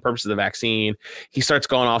vaccine purpose of the vaccine. He starts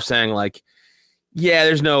going off saying like, yeah,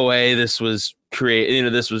 there's no way this was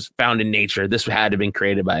created, this was found in nature. This had to have been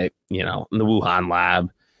created by, in the Wuhan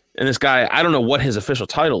lab. And this guy, I don't know what his official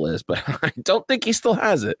title is, but I don't think he still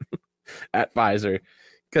has it at Pfizer,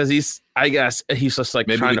 because I guess he's just like,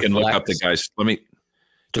 maybe we can look up the guys. Do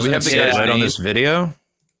we have the guys right on this video?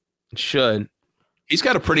 Should. He's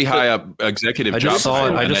got a pretty high up executive job.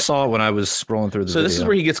 I just saw it when I was scrolling through the video. This is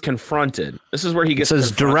where he gets confronted. This is where he gets. It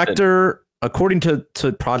says confronted. director, according to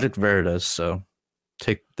Project Veritas. So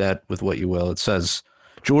take that with what you will. It says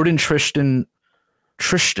Jordan Tristan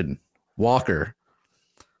Walker,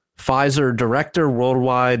 Pfizer director,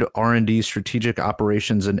 worldwide R&D, strategic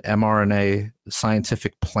operations, and mRNA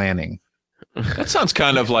scientific planning. That sounds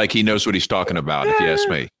kind of like he knows what he's talking about, if you ask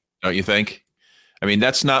me. Don't you think? I mean,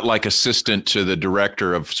 that's not like assistant to the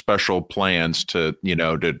director of special plans to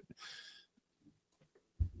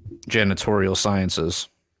janitorial sciences.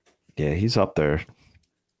 Yeah, he's up there.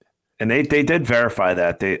 And they did verify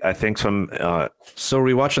that. I think some. So are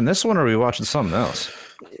we watching this one, or are we watching something else?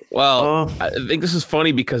 Well, I think this is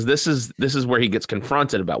funny because this is where he gets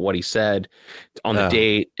confronted about what he said on the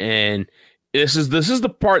date, and this is the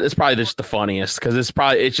part that's probably just the funniest, because it's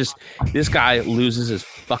just this guy loses his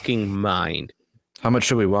fucking mind. How much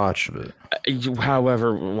should we watch?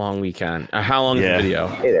 However long we can. How long is the video?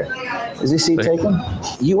 Hey there. Is this seat taken?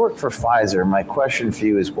 You work for Pfizer. My question for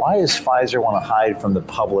you is, why does Pfizer want to hide from the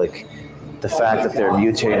public the fact that they're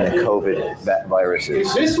mutating the COVID viruses?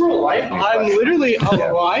 Is this real life? I'm literally a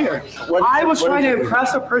liar. I was trying to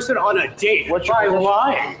impress a person on a date by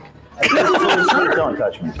lying. Don't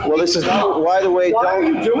touch me. Well, this is not. By the way,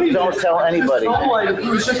 don't tell anybody. Someone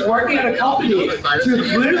who's just working at a company to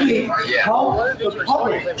literally help the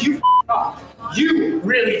public. You up. You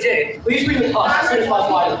really did. Please bring the cops as soon as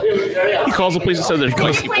possible. He calls the police and says there's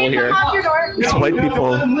white people here. It's white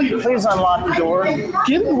people. Please unlock the door.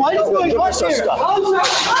 What is going on here?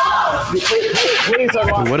 Please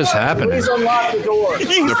unlock. What is happening? Please unlock the door.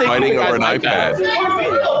 They're fighting over an iPad.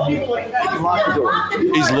 Unlock the door.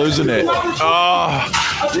 He's losing it. Oh.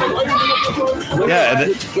 Yeah.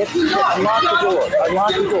 Unlock the door.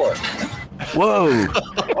 Unlock the door. Whoa.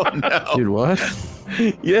 Oh, no. Dude, what?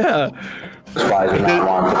 Yeah. So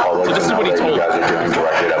this is what he told.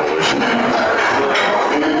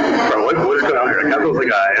 Bro, what's going on here? That was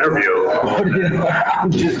like an interview.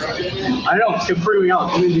 I don't know, it's freaking me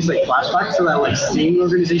out. These like flashbacks to that like singing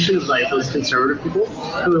organization of like those conservative people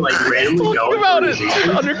who would like randomly go into organizations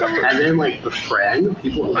and then like befriend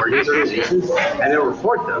people who work in these organizations and then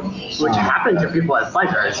report them, which happened to people at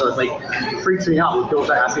Pfizer. So it's like freaks me out when people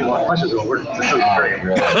start asking a lot of questions about work. It's so great.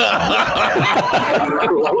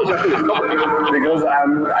 Because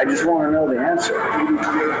I just want to know the answer.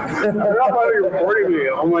 They're not probably reporting me.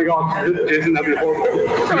 Oh my god, isn't that horrible?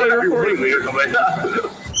 You're reporting me or something.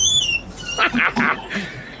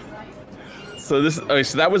 So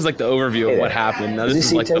that was like the overview of what happened. Now this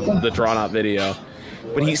is like the drawn out video.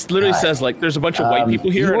 But he literally says like, there's a bunch of white people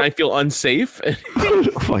here and I feel unsafe.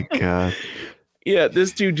 Oh my god. Yeah,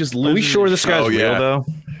 this dude just loses. Are we sure this guy's real though?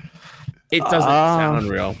 It doesn't sound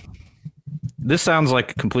real. This sounds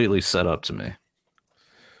like completely set up to me.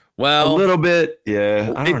 Well, a little bit,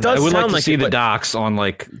 yeah. It does. I would sound like to like see it, the docs on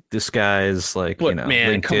like this guy's like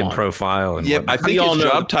LinkedIn profile. And I think his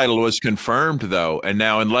job title was confirmed though, and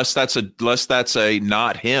now unless that's a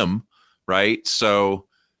not him, right? So,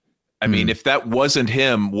 I mean, if that wasn't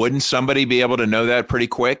him, wouldn't somebody be able to know that pretty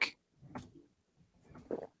quick?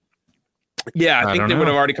 Yeah, I think they would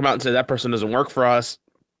have already come out and said that person doesn't work for us.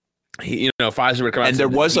 Pfizer would come out. And there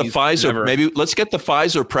was a Pfizer. Maybe let's get the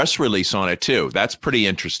Pfizer press release on it too. That's pretty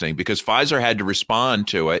interesting because Pfizer had to respond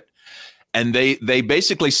to it, and they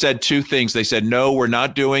basically said two things. They said, no, we're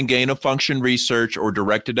not doing gain of function research or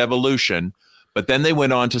directed evolution, but then they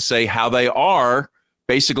went on to say how they are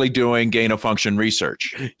basically doing gain of function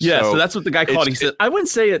research. Yeah, so that's what the guy called. He said, I wouldn't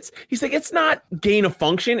say he's like, it's not gain of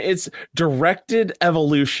function, it's directed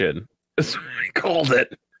evolution. That's what he called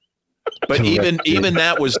it. But even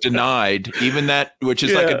that was denied, even that, which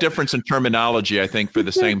is like a difference in terminology, I think, for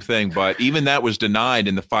the same thing. But even that was denied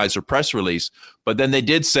in the Pfizer press release. But then they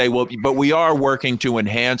did say, well, but we are working to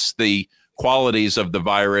enhance the qualities of the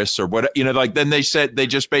virus or what, like then they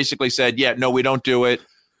just basically said, yeah, no, we don't do it.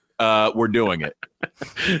 We're doing it.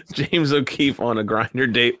 James O'Keefe on a grinder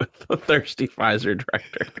date with the thirsty Pfizer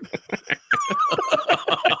director.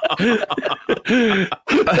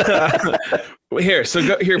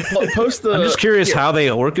 Post the. I'm just curious how they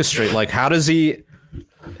orchestrate. Like, how does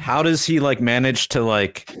he like manage to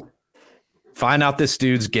like find out this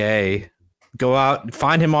dude's gay? Go out,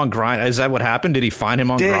 find him on Grindr. Is that what happened? Did he find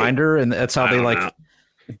him on Grindr? And that's how they like.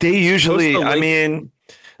 They usually, I mean,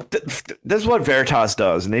 this is what Veritas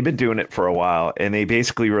does, and they've been doing it for a while. And they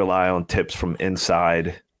basically rely on tips from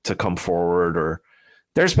inside to come forward. Or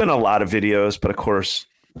there's been a lot of videos, but of course,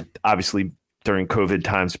 obviously during COVID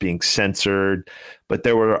times being censored. But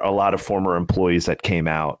there were a lot of former employees that came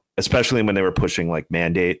out, especially when they were pushing like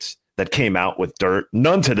mandates. That came out with dirt,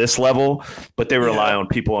 none to this level, but they rely on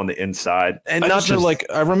people on the inside. And not just like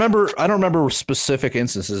I don't remember specific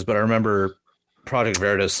instances, but I remember Project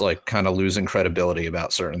Veritas like kind of losing credibility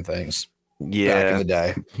about certain things. Yeah, back in the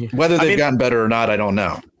day, whether they've gotten better or not, I don't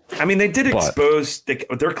know. I mean, they did expose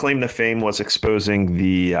their claim to fame was exposing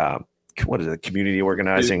the community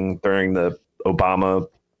organizing during the Obama.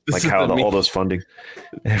 Like how all those funding.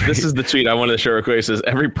 This is the tweet I wanted to share real quick. It says,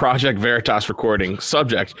 every Project Veritas recording.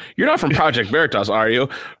 Subject, you're not from Project Veritas, are you?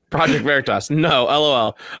 Project Veritas. No,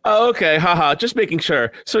 LOL. Oh, okay, haha, just making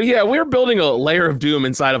sure. So yeah, we're building a layer of doom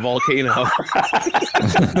inside a volcano.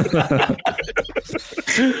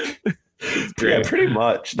 Yeah, pretty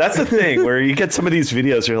much. That's the thing where you get some of these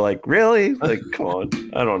videos, you're like, really? Like, come on.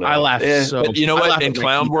 I don't know. I laugh so. But you know what? In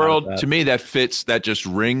Clown World, to me, that fits. That just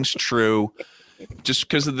rings true. Just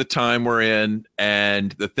because of the time we're in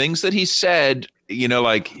and the things that he said,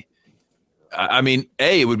 like, I mean,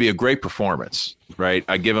 it would be a great performance, right?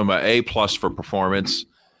 I give him an A+ for performance.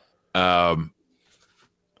 But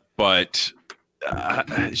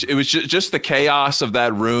it was just the chaos of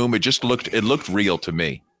that room. It looked real to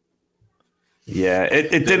me. Yeah, it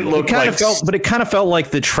didn't look but it kind of felt like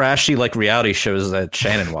the trashy like reality shows that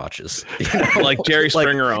Shannon watches, like Jerry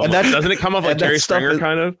Springer. And that, doesn't it come off like Jerry Springer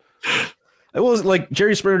kind of? It was like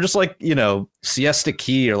Jerry Springer, just like, Siesta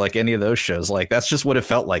Key or like any of those shows. Like, that's just what it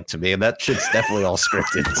felt like to me. And that shit's definitely all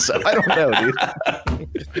scripted. So I don't know,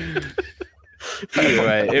 dude.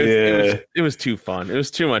 Anyway, it was too fun. It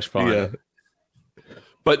was too much fun. Yeah.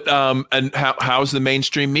 But and how's the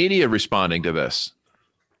mainstream media responding to this?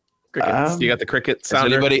 Crickets. You got the cricket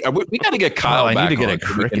sound. We got to get Kyle back. I need to get on a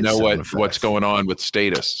cricket. To know what's going on with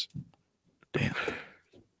status. Damn.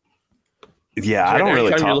 Yeah, I don't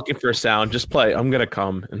really. Anytime you're looking for a sound, just play "I'm gonna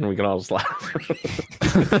come" and we can all just laugh.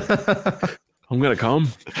 I'm gonna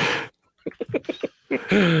come.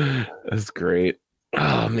 That's great.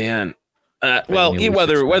 Oh man. Well,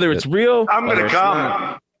 whether it's real, I'm gonna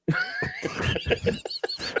come.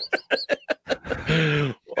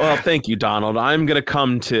 Well, thank you, Donald. I'm gonna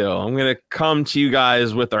come too. I'm gonna come to you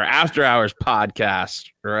guys with our After Hours podcast,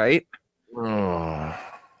 right? Oh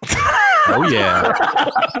yeah.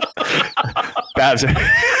 Babs.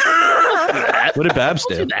 What did Babs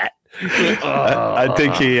do? I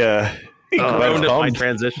think he ruined my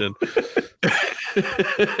transition.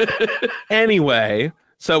 Anyway,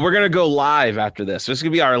 so we're gonna go live after this. This is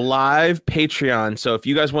gonna be our live Patreon. So if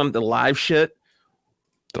you guys want the live shit,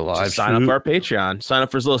 sign up for our Patreon. Sign up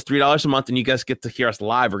for as little as $3 a month, and you guys get to hear us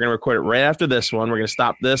live. We're gonna record it right after this one. We're gonna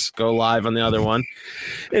stop this, go live on the other one.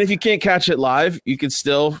 And if you can't catch it live, you can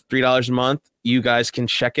still $3 a month. You guys can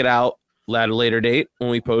check it out at a later date when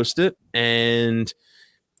we post it, and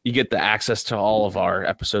you get the access to all of our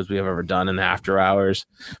episodes we have ever done in the After Hours.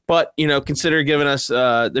 But consider giving us.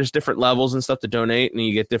 There's different levels and stuff to donate, and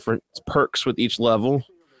you get different perks with each level.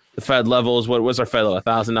 The Fed level is what was our Fed level?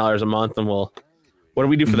 $1,000 a month, and what do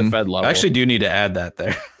we do for the Fed level? I actually do need to add that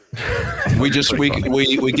there. we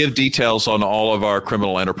give details on all of our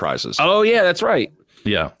criminal enterprises. Oh yeah, that's right.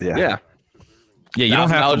 Yeah. You don't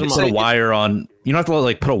have to put a wire on. You don't have to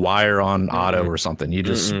like put a wire on Otto or something. You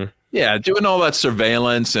just doing all that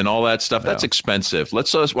surveillance and all that stuff. That's expensive. Why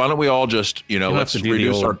don't we all just let's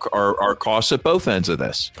reduce our costs at both ends of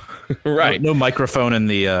this. Right. No microphone in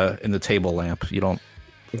the table lamp. You don't.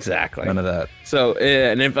 Exactly. None of that. So,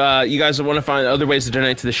 and if you guys want to find other ways to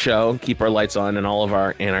donate to the show, keep our lights on in all of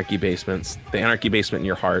our Anarchy basements, the Anarchy basement in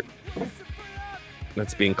your heart.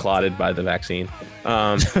 that's being clotted by the vaccine.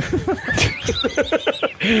 I'm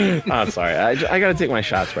sorry. I got to take my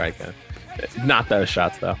shots where I can. Not those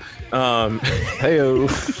shots, though. Hey-o.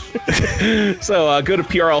 So go to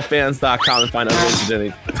prlfans.com and find out ways to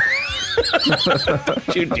donate.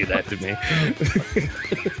 You do that to me.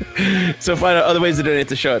 So find out other ways to donate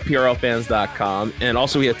the show at prlfans.com. And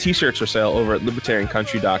also we have t-shirts for sale over at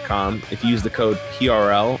libertariancountry.com. If you use the code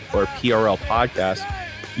PRL or PRL podcast,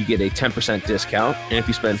 you get a 10% discount. And if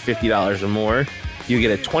you spend $50 or more, you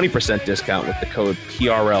get a 20% discount with the code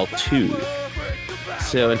PRL2.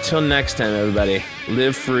 So until next time, everybody,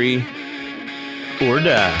 live free or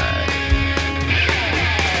die.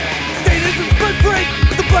 Statism's footprint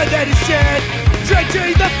is the blood that is shed,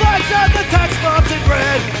 drenching the flags on the tax bombs in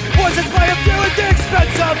red. Poisons by a few at the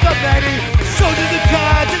expense of the many, sold to the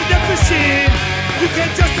gods and the death machine. You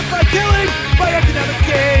can't justify killing by economic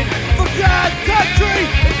gain.